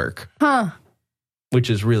for work. Huh. Which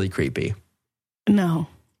is really creepy. No.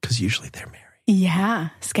 Because usually they're married. Yeah.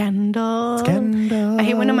 Scandal. I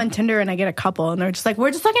hate when I'm on Tinder and I get a couple and they're just like,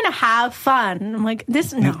 we're just looking to have fun. And I'm like,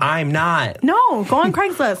 no. I'm not. No, go on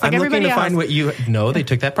Craigslist. Like I'm everybody looking to else. find what you... No, they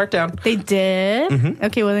took that part down. They did? Mm-hmm.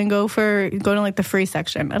 Okay, well then go to like the free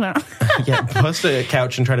section. I don't know. Yeah, post a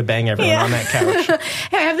couch and try to bang everyone on that couch.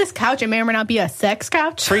 Hey, I have this couch. It may or may not be a sex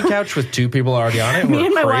couch. Free couch with 2 people already on it. Me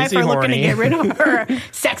and my wife are looking to horny. get rid of her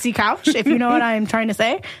sexy couch, if you know what I'm trying to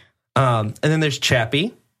say. And then there's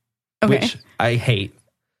Chappie, which I hate.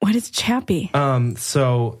 What is Chappie?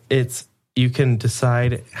 So you can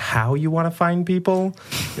decide how you want to find people.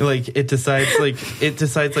 It decides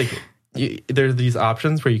there are these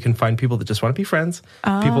options where you can find people that just want to be friends,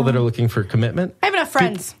 people that are looking for commitment. I have enough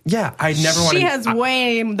friends. I never want to. She has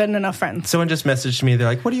way than enough friends. Someone just messaged me. They're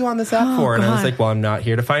like, "What are you on this app for?" And I was like, "Well, I'm not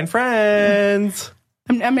here to find friends.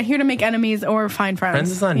 I'm here to make enemies or find friends." Friends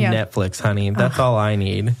is on Netflix, honey. That's all I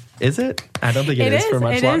need. Is it? I don't think it is for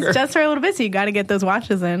much longer. It is just for a little bit, so you got to get those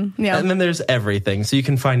watches in. Yeah. And then there's everything. So you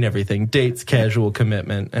can find everything. Dates, casual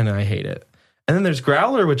commitment, and I hate it. And then there's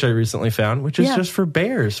Growler, which I recently found, which is just for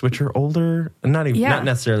bears, which are older, not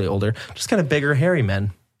necessarily older, just kind of bigger, hairy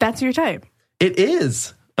men. That's your type. It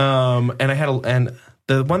is. And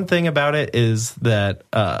the one thing about it is that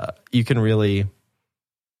you can really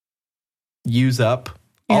use up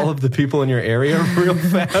all of the people in your area real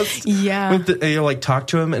fast. Yeah. Talk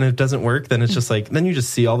to them and it doesn't work, then it's just like, then you just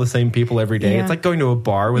see all the same people every day. It's like going to a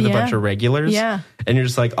bar with a bunch of regulars. Yeah. And you're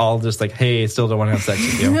just like, hey, still don't want to have sex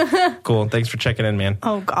with you. Cool. Thanks for checking in, man.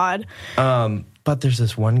 Oh, God. But there's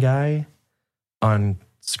this one guy on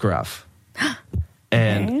Scruff.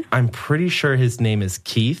 And I'm pretty sure his name is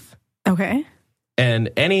Keith. Okay.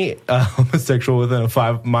 And any homosexual within a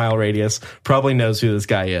 5-mile radius probably knows who this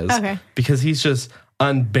guy is. Okay. Because he's just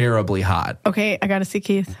unbearably hot. Okay, I gotta see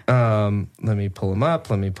Keith. Let me pull him up.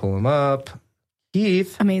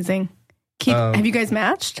 Keith. Amazing. Keith, have you guys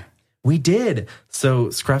matched? We did. So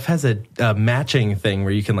Scruff has a matching thing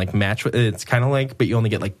where you can match with, it's kind of but you only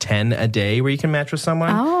get 10 a day where you can match with someone.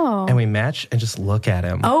 Oh. And we match and just look at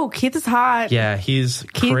him. Oh, Keith is hot. Yeah, he's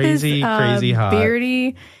crazy hot.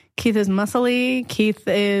 Beardy. Keith is muscly.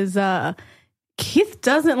 Keith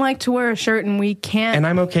doesn't like to wear a shirt, and we can't. And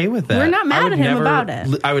I'm okay with that. We're not mad at him about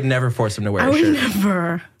it. I would never force him to wear a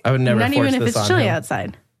shirt. I would never Not force even if this it's on chilly him.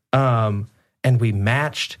 outside. And we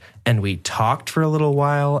matched, and we talked for a little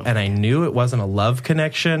while, and I knew it wasn't a love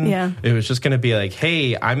connection. Yeah. It was just going to be like,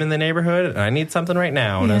 hey, I'm in the neighborhood, and I need something right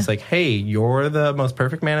now. And I was like, hey, you're the most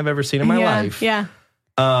perfect man I've ever seen in my life. Yeah.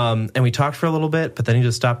 And we talked for a little bit, but then he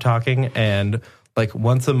just stopped talking, and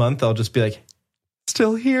once a month, I'll just be like,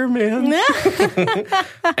 still here, man.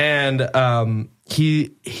 And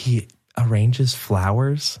he arranges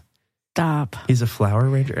flowers. Stop. He's a flower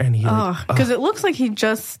arranger, and because it looks like he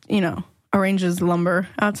just arranges lumber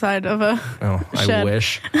outside of a shed. I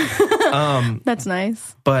wish. That's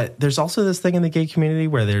nice. But there's also this thing in the gay community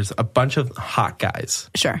where there's a bunch of hot guys.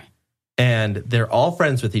 Sure. And they're all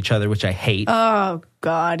friends with each other, which I hate. Oh,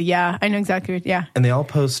 God. Yeah. I know exactly. Yeah. And they all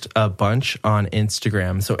post a bunch on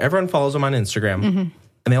Instagram. So everyone follows them on Instagram. Mm-hmm. And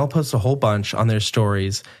they all post a whole bunch on their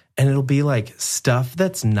stories. And it'll be stuff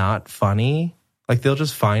that's not funny. They'll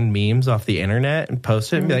just find memes off the internet and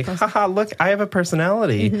post it and be like, haha, look, I have a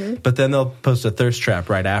personality. Mm-hmm. But then they'll post a thirst trap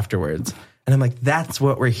right afterwards. And I'm like, that's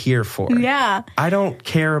what we're here for. Yeah. I don't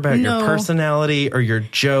care about your personality or your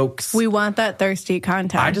jokes. We want that thirsty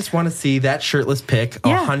content. I just want to see that shirtless pic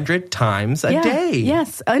 100 times a day.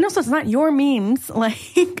 Yes. And also, it's not your memes.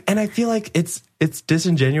 And I feel like it's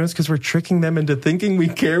disingenuous because we're tricking them into thinking we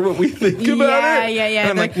care what we think about it. Yeah. And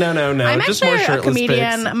I'm like, no. I'm just more actually a shirtless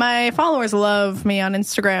comedian. pics. My followers love me on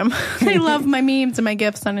Instagram. They love my memes and my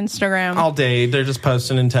GIFs on Instagram. All day. They're just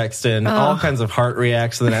posting and texting. All kinds of heart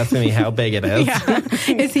reacts and then asking me how big it is. Yeah.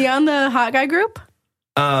 Is he on the hot guy group?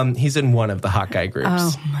 He's in one of the hot guy groups.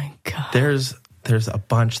 Oh, my God. There's a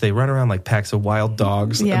bunch. They run around like packs of wild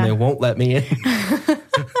dogs, and they won't let me in.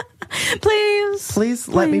 Please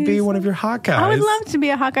let me be one of your hot guys. I would love to be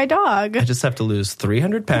a hot guy dog. I just have to lose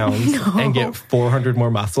 300 pounds and get 400 more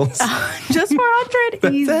muscles. Just 400?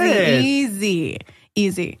 That's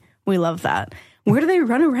Easy. We love that. Where do they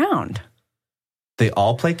run around? They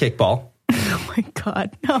all play kickball. Oh my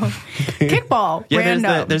God, no. Kickball.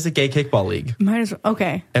 Yeah, there's a gay kickball league. Might as well.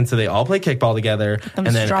 Okay. And so they all play kickball together. And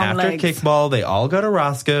then after legs. kickball, they all go to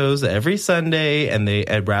Roscoe's every Sunday. And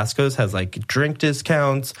Roscoe's has drink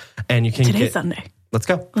discounts. And you can Today's Sunday. Let's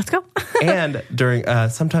go. Let's go. And during,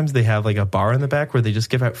 sometimes they have like a bar in the back where they just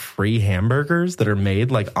give out free hamburgers that are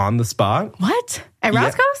made like on the spot. What? At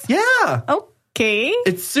Roscoe's? Yeah. Okay.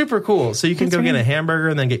 It's super cool. So you can go get a hamburger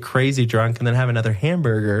and then get crazy drunk and then have another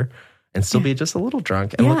hamburger and still be just a little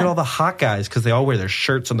drunk. And look at all the hot guys because they all wear their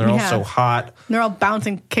shirts and they're all so hot. They're all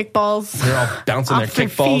bouncing kickballs. They're all bouncing their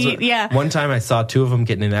kickballs. Yeah. One time I saw two of them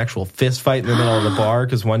getting in an actual fist fight in the middle of the bar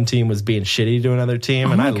because one team was being shitty to another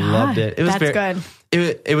team. And I loved it. It was good.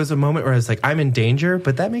 It was a moment where I was like, I'm in danger,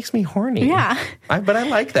 but that makes me horny. Yeah. But I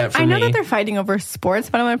like that for me. I know that they're fighting over sports,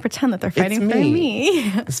 but I'm going to pretend that they're fighting for me.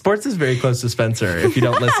 Sports is very close to Spencer if you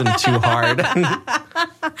don't listen too hard.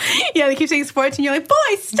 Yeah, they keep saying sports and you're like,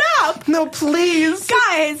 boy, stop. No, please.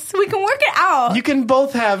 Guys, we can work it out. You can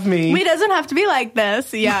both have me. It doesn't have to be like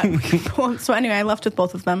this. Yeah. So anyway, I left with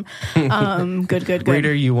both of them. Good.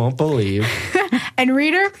 Reader, you won't believe. And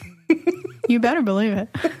reader, you better believe it.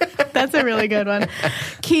 That's a really good one.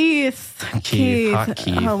 Keith. Hot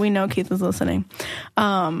Keith. Oh, we know Keith is listening.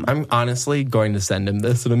 I'm honestly going to send him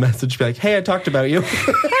this in a message. Be like, hey, I talked about you. I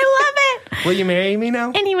love it. Will you marry me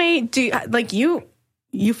now? Anyway,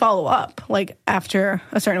 you follow up. Like after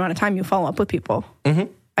a certain amount of time, you follow up with people.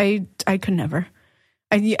 Mm-hmm. I could never.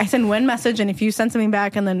 I send one message, and if you send something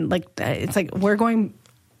back, and then like it's like we're going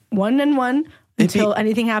one-on-one. Until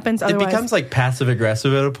anything happens. Otherwise, it becomes like passive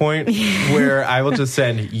aggressive at a point where I will just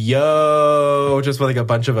send yo just with like a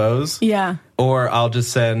bunch of O's. Yeah. Or I'll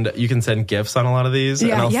just send, you can send GIFs on a lot of these.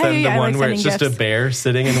 Yeah. And I'll send the one like where it's just GIFs. a bear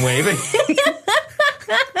sitting and waving.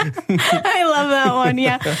 I love that one.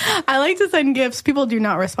 Yeah. I like to send GIFs. People do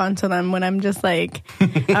not respond to them when I'm just like,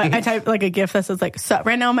 I type like a GIF that says like, so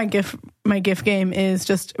right now my GIF game is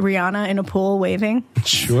just Rihanna in a pool waving.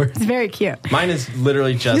 Sure. It's very cute. Mine is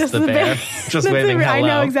literally just the bear. Just waving hello. I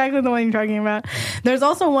know exactly the one you're talking about. There's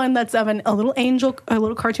also one that's of a little angel, a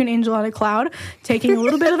little cartoon angel on a cloud, taking a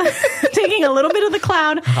little bit of the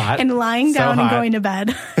cloud hot. And lying down and going to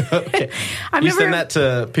bed. Okay. Send that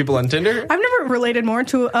to people on Tinder? I've never related more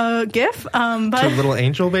to a GIF, but to a little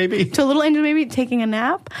angel baby? To a little angel baby taking a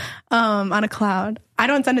nap on a cloud. I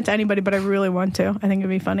don't send it to anybody, but I really want to. I think it'd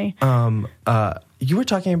be funny. You were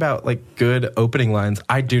talking about like good opening lines.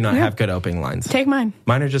 I do not have good opening lines. Take mine.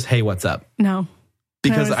 Mine are just, hey, what's up? No.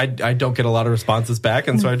 Because I don't get a lot of responses back.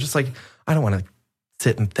 And so I just like, I don't want to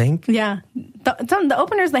sit and think. Yeah. The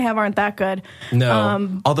openers they have aren't that good.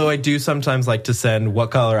 No. Although I do sometimes like to send, what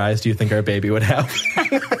color eyes do you think our baby would have?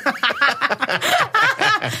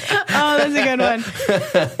 Oh, that's a good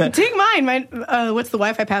one. Take mine. What's the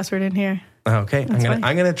Wi-Fi password in here? Okay, I'm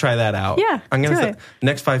gonna try that out. Yeah, I'm gonna send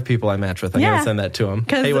next 5 people I match with. I'm gonna send that to them.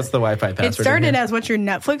 Hey, what's the Wi-Fi password? It started as what's your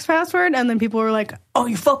Netflix password, and then people were like, "Oh,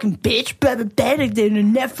 you fucking bitch, better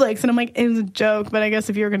than Netflix." And I'm like, it was a joke, but I guess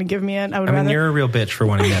if you were gonna give me it, I would. I mean, you're a real bitch for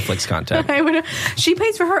wanting Netflix content. She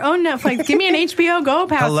pays for her own Netflix. Give me an HBO Go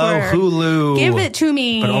password. Hello, Hulu. Give it to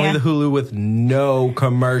me. But only the Hulu with no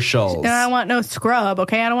commercials. And I want no scrub.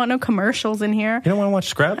 Okay, I don't want no commercials in here. You don't want to watch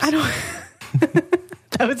Scrubs? I don't.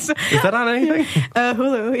 Is that on anything?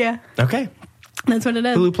 Hulu, yeah. Okay. That's what it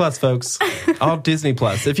is. Hulu Plus, folks. All Disney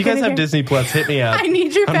Plus. If you guys have Disney Plus, hit me up. I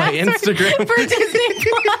need your on my Instagram for Disney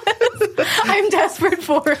Plus. I'm desperate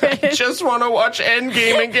for it. I just want to watch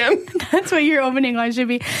Endgame again. That's what your opening line should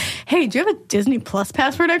be. Hey, do you have a Disney Plus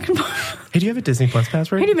password I can put? Hey, do you have a Disney Plus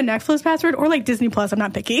password? Hey, do you have a Netflix password? Or like Disney Plus? I'm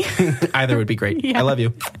not picky. Either would be great. Yeah. I love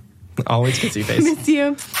you. Always kissy face. Miss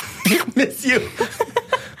you. Miss you.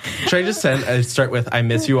 Should I just start with I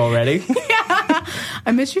miss you already? Yeah.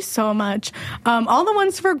 I miss you so much. All the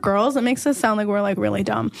ones for girls, it makes us sound like we're like really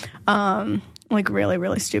dumb. Like really,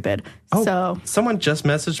 really stupid. Oh, so someone just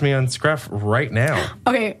messaged me on Scruff right now.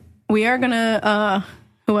 Okay, we are gonna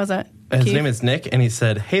who was it? His Keith? name is Nick, and he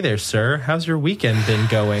said, "Hey there, sir. How's your weekend been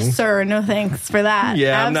going?" Sir, no thanks for that.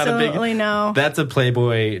 Yeah, absolutely I'm not a big. No. That's a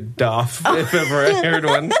Playboy doff if ever I heard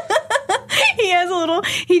one.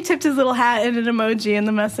 He tipped his little hat in an emoji in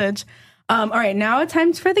the message. All right, now it's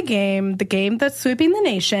time for the game that's sweeping the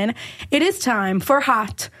nation. It is time for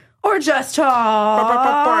Hot or Just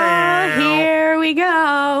Talk. Here we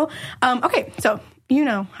go. Okay, so you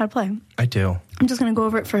know how to play. I do. I'm just going to go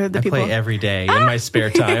over it for the people. I play every day in my spare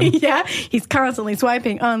time. Yeah, he's constantly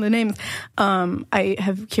swiping on the names. I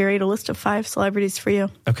have curated a list of 5 celebrities for you.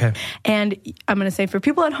 Okay. And I'm going to say for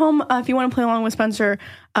people at home, if you want to play along with Spencer,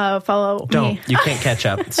 follow me. You can't catch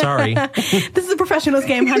up. Sorry. This is a professional's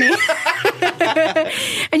game, honey.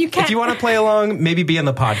 And you can't. If you want to play along, maybe be in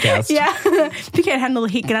the podcast. Yeah. If you can't handle the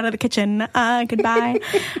heat, get out of the kitchen. Goodbye.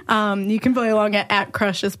 You can play along at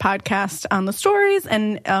Crush's podcast on the stories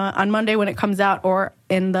and on Monday when it comes out, or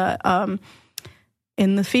in the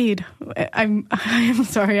in the feed. I'm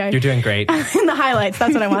sorry. You're doing great. In the highlights.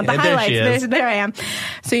 That's what I want. The highlights. There There I am.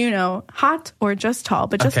 So, hot or just tall.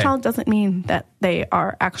 But just tall doesn't mean that they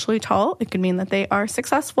are actually tall. It could mean that they are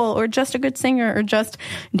successful or just a good singer or just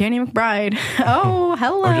Danny McBride. Oh,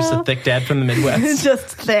 hello. Or just a thick dad from the Midwest.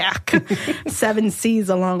 Just thick. 7 C's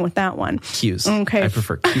along with that one. Q's. Okay. I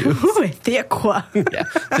prefer Q's. Thick. Yeah.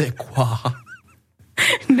 Thick.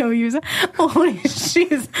 No use. Oh,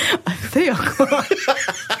 she's a thick.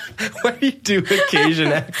 Why do you do a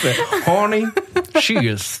Cajun accent? Honey, she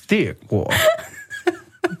is thick.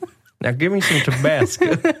 Now give me some Tabasco.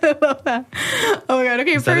 I love that. Oh my God.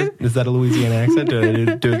 Okay, is that a Louisiana accent? Did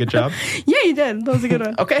I do a good job? Yeah, you did. That was a good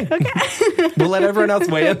one. Okay. We'll let everyone else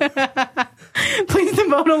weigh in. Please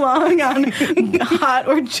vote along on hot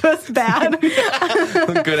or just bad.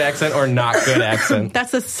 Good accent or not good accent.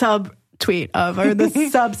 That's a sub-tweet or the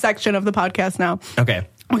subsection of the podcast now. Okay.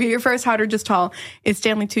 Okay, your first hot or just tall is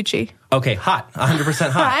Stanley Tucci. Okay, hot.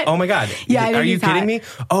 100% hot. Oh my God. Yeah, Are you kidding me?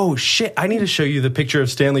 Oh shit. I need to show you the picture of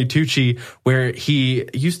Stanley Tucci where he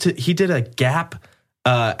did a Gap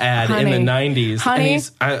ad in the 90s. Honey,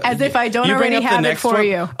 as if I don't already have it for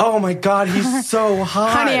you. Oh my God, he's so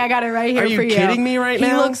hot. Honey, I got it right here for you. Are you kidding me right now?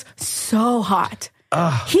 He looks so hot.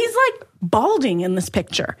 He's like balding in this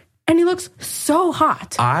picture, and he looks so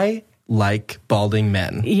hot. I like balding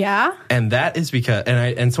men. Yeah. And that is because,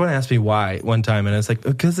 and someone asked me why one time, and I was like,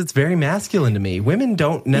 because it's very masculine to me. Women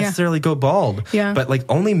don't necessarily go bald. Yeah. But like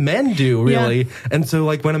only men do, really. Yeah. And so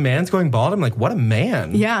like when a man's going bald, I'm like, what a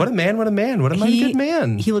man. Yeah. What a man. What a good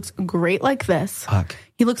man. He looks great like this. Fuck.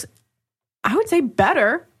 He looks, I would say,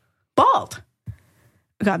 better bald.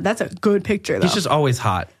 God, that's a good picture, though. He's just always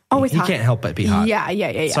hot. Always hot. He can't help but be hot.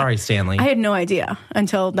 Yeah. Sorry, Stanley. I had no idea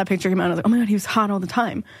until that picture came out. I was like, oh my God, he was hot all the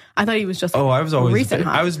time. I thought he was just I was always recent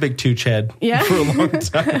hot. I was a big Tooch head for a long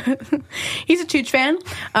time. He's a Tooch fan.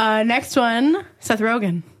 Next one, Seth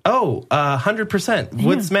Rogen. 100%.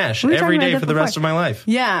 Would smash every day for the rest of my life.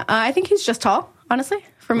 Yeah, I think he's just tall, honestly,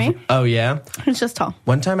 for me. Oh, yeah? He's just tall.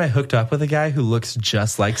 One time I hooked up with a guy who looks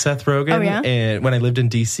just like Seth Rogen. Oh, yeah? And when I lived in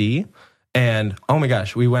D.C. And, oh my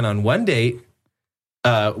gosh, we went on one date.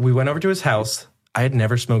 We went over to his house. I had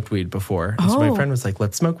never smoked weed before. And so my friend was like,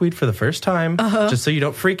 let's smoke weed for the first time, just so you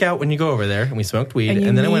don't freak out when you go over there. And we smoked weed.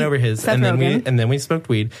 And then I went over his, and then we smoked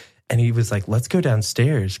weed. And he was like, let's go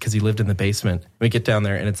downstairs, because he lived in the basement. We get down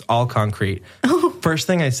there, and it's all concrete. First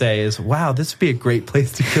thing I say is, wow, this would be a great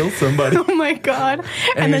place to kill somebody. Oh, my God.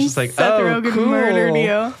 And then just like, Seth Rogen cool. murdered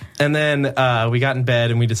you. And then we got in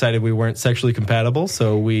bed, and we decided we weren't sexually compatible,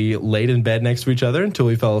 so we laid in bed next to each other until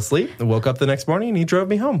we fell asleep. And woke up the next morning, and he drove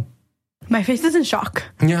me home. My face is in shock.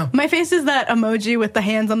 Yeah. My face is that emoji with the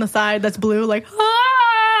hands on the side that's blue, like,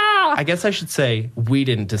 ah! I guess I should say we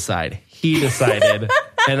didn't decide. He decided,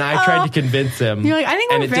 and I tried to convince him. You're like, I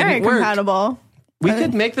think we're very compatible. We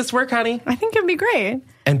could make this work, honey. I think it'd be great.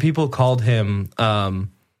 And people called him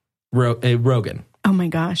Rogan. Oh my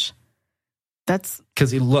gosh. That's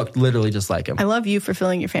because he looked literally just like him. I love you for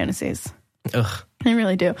filling your fantasies. Ugh. I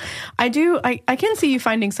really do. I can see you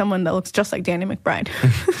finding someone that looks just like Danny McBride.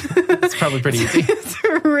 It's probably pretty easy. It's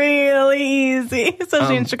really easy,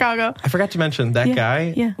 especially in Chicago. I forgot to mention that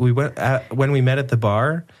guy. Yeah. We went when we met at the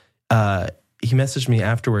bar. He messaged me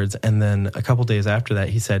afterwards, and then a couple days after that,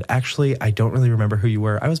 he said, "Actually, I don't really remember who you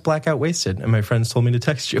were. I was blackout wasted, and my friends told me to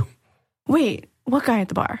text you." Wait, what guy at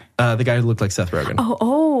the bar? The guy who looked like Seth Rogen.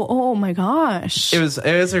 Oh my gosh! It was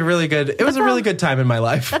a really good time in my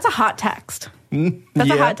life. That's a hot text. That's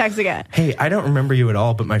a hot text to get. Hey, I don't remember you at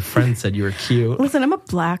all, but my friend said you were cute. Listen, I'm a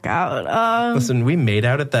blackout. Listen, we made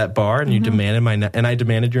out at that bar, and you demanded and I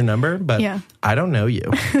demanded your number, but I don't know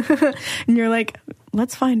you. And you're like,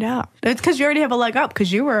 let's find out. It's because you already have a leg up, because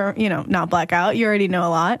you were, not blackout. You already know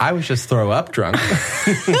a lot. I was just throw up drunk.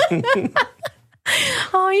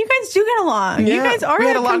 Oh, you guys do get along. Yeah, you guys are we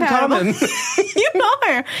had a lot compatible. in common. You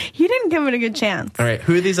are. You didn't give it a good chance. All right,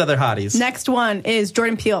 who are these other hotties? Next one is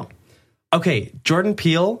Jordan Peele. Okay, Jordan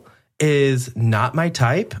Peele is not my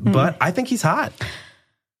type, but I think he's hot.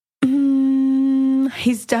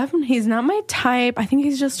 He's not my type. I think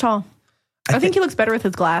he's just tall. I think he looks better with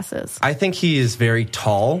his glasses. I think he is very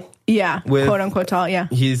tall. Yeah, quote unquote tall. Yeah,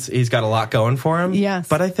 he's got a lot going for him. Yes,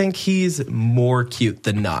 but I think he's more cute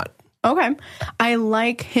than not. Okay, I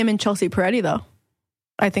like him and Chelsea Peretti though.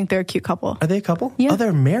 I think they're a cute couple. Are they a couple? Yeah. Oh,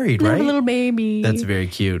 they're married, right? They have a little baby. That's very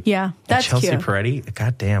cute. Yeah, that's Chelsea cute. Peretti.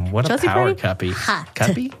 God damn, what Chelsea a power Peretti? cuppy. Hot.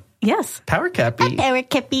 Cuppy? Yes. Power cuppy. Power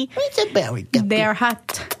cuppy. It's a power cuppy. They are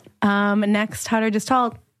hot. Next, hot or just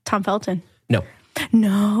tall, Tom Felton. No.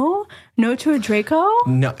 No to a Draco?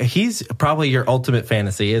 No, he's probably your ultimate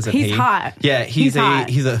fantasy, isn't he? He's hot. Yeah, he's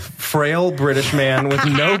a frail British man with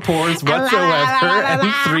no pores whatsoever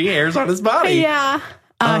and 3 hairs on his body. Yeah.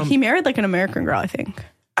 He married like an American girl, I think.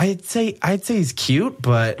 I'd say he's cute,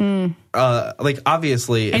 but like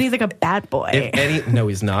obviously, and he's like a bad boy. No,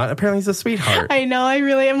 he's not. Apparently, he's a sweetheart. I know. I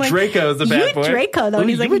really am like Draco's a bad boy. Draco though. Ooh, And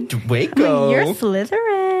he's like Draco. You're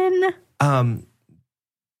Slytherin.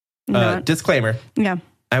 Disclaimer. Yeah.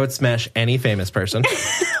 I would smash any famous person.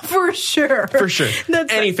 For sure.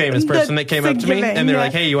 Any famous person that came up to me and they're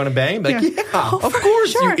like, "Hey, you want to bang?" Like, yeah, of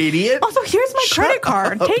course, sure. you idiot. Also, here's my credit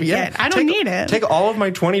card. Take it. I don't need it. Take all of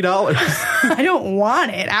my $20. I don't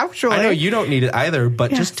want it, actually. I know you don't need it either,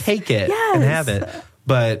 but just take it and have it.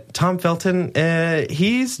 But Tom Felton,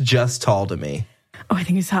 he's just tall to me. Oh, I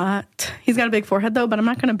think he's hot. He's got a big forehead, though, but I'm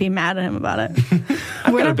not going to be mad at him about it.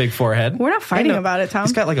 I've got a big forehead. We're not fighting about it, Tom.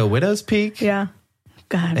 He's got like a widow's peak. Yeah.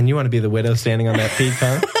 God. And you want to be the widow standing on that peak,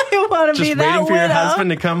 huh? I want to be that widow. Just waiting for your husband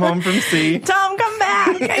to come home from sea. Tom, come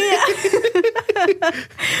back. Yeah.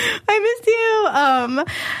 I miss you.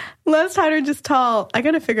 Less hot or just tall. I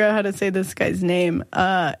got to figure out how to say this guy's name.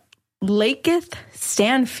 Lakeith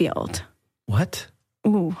Stanfield. What?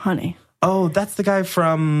 Ooh, honey. Oh, that's the guy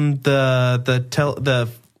from the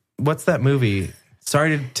what's that movie?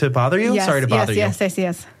 Sorry to bother you? Yes, Sorry to bother you.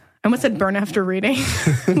 Yes. I almost said burn after reading,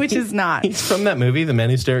 which is not. He's from that movie, The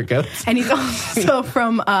Men Who Stare at Goats. And he's also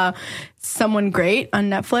from Someone Great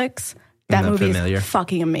on Netflix. That movie is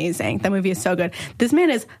fucking amazing. That movie is so good. This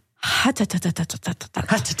man is I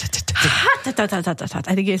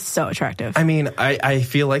think he's so attractive. I mean, I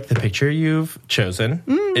feel like the picture you've chosen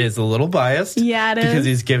is a little biased. Yeah, it is. Because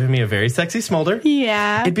he's giving me a very sexy smolder.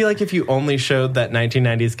 Yeah. It'd be like if you only showed that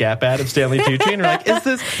 1990s Gap ad of Stanley Tucci and you're like, is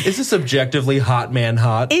this objectively hot man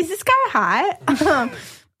hot? Is this guy hot?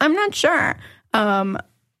 I'm not sure.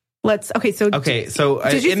 So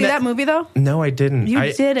did you see that movie though? No, I didn't.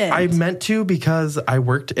 You didn't. I meant to because I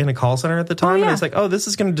worked in a call center at the time, and I was like, "Oh, this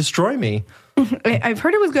is going to destroy me." I've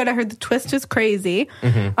heard it was good. I heard the twist is crazy.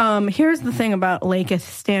 Mm-hmm. Here's the thing about Lakeith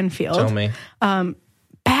Stanfield. Tell me.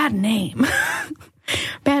 Bad name.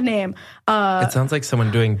 Bad name. It sounds like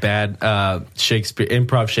someone doing bad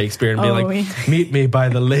improv Shakespeare, and being like, "Meet me by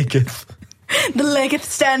the Lakeith." The Lakeith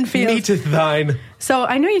Stanfield. Meeteth thine. So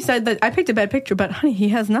I know you said that I picked a bad picture, but honey, he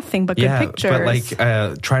has nothing but good pictures. But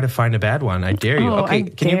like, try to find a bad one. I dare you. Okay,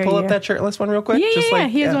 can you pull up that shirtless one real quick? Yeah,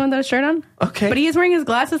 he has one with a shirt on. Okay. But he is wearing his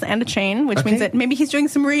glasses and a chain, which means that maybe he's doing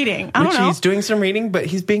some reading. I don't know. He's doing some reading, but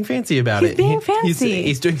he's being fancy about it. He's being fancy.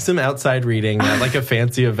 He's doing some outside reading at like a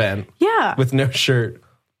fancy event. Yeah. With no shirt.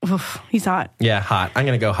 Oof, he's hot. Yeah, hot. I'm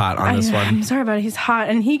going to go hot on this one. I'm sorry about it. He's hot,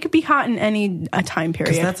 and he could be hot in any time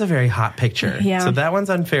period. Because that's a very hot picture. Yeah. So that one's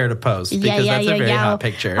unfair to post because that's a very hot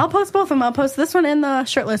picture. I'll post both of them. I'll post this one and the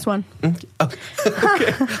shirtless one. Okay. I'll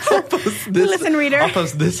post this. Listen, reader. I'll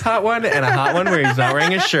post this hot one and a hot one where he's not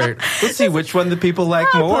wearing a shirt. Let's see which one the people like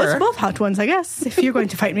more. I'll post both hot ones, I guess, if you're going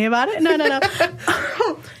to fight me about it. No.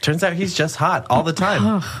 Turns out he's just hot all the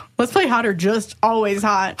time. Let's play hot or just always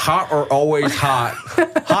hot. Hot or always hot.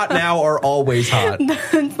 Hot now or always hot.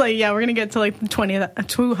 It's like, we're going to get to like the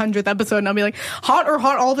 200th episode and I'll be like, hot or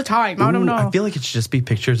hot all the time. I don't know. I feel like it should just be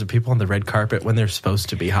pictures of people on the red carpet when they're supposed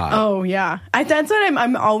to be hot. Oh, yeah. That's what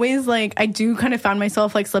I'm always like, I do kind of find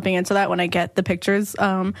myself like slipping into that when I get the pictures.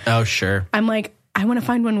 Oh, sure. I'm like, I want to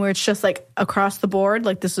find one where it's just like across the board.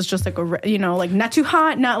 Like this is just like like not too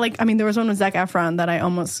hot. Not like, I mean, there was one with Zac Efron that I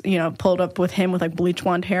almost, pulled up with him with like bleach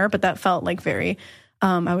blonde hair, but that felt like very,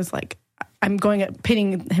 I was like, I'm going at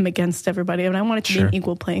pitting him against everybody, and I want it to be an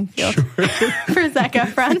equal playing field for Zac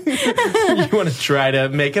Efron. You want to try to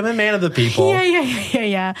make him a man of the people.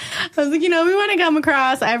 Yeah. I was like, we want to come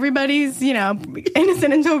across everybody's,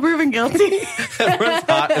 innocent until proven guilty. Everyone's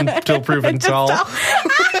hot until proven tall.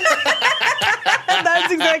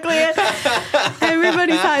 That's exactly it.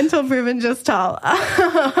 Everybody's hot until proven just tall. And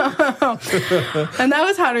that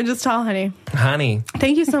was hot or just tall, honey. Honey.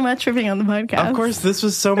 Thank you so much for being on the podcast. Of course, this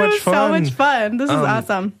was so much fun. This is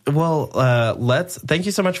awesome. Well, thank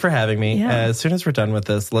you so much for having me. Yeah. As soon as we're done with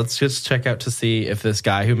this, let's just check out to see if this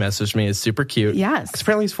guy who messaged me is super cute. Yes. Because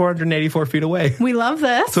apparently he's 484 feet away. We love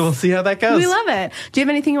this. So we'll see how that goes. We love it. Do you have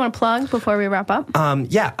anything you want to plug before we wrap up?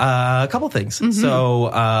 A couple things. Mm-hmm. So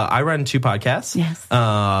I run 2 podcasts. Yes.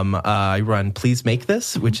 I run Please Make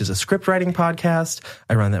This, which is a script writing podcast.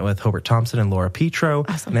 I run that with Hobart Thompson and Laura Petro.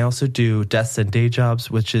 Awesome. And I also do Deaths and Day Jobs,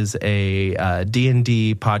 which is a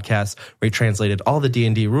D&D podcast where we translated all the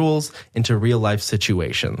D&D rules into real life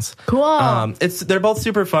situations. Cool. They're both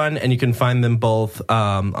super fun, and you can find them both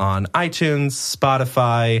on iTunes,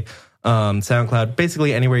 Spotify, SoundCloud,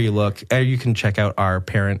 basically anywhere you look. You can check out our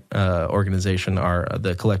parent organization,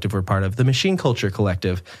 the collective we're part of, the Machine Culture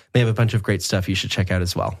Collective. They have a bunch of great stuff you should check out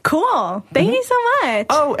as well. Cool. Thank you so much.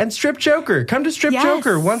 Oh, and Strip Joker. Come to Strip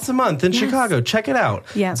Joker once a month in Chicago. Check it out.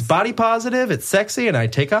 Yes. It's body positive, it's sexy, and I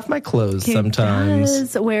take off my clothes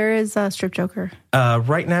sometimes. Where is Strip Joker?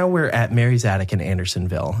 Right now we're at Mary's Attic in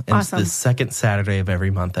Andersonville. And Awesome. It's the second Saturday of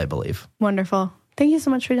every month, I believe. Wonderful. Thank you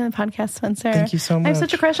so much for doing the podcast, Spencer. Thank you so much. I have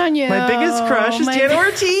such a crush on you. My biggest crush is Diana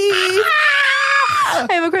Ortiz. I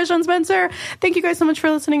have a crush on Spencer. Thank you guys so much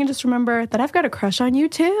for listening. And just remember that I've got a crush on you,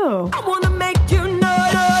 too. I want to make you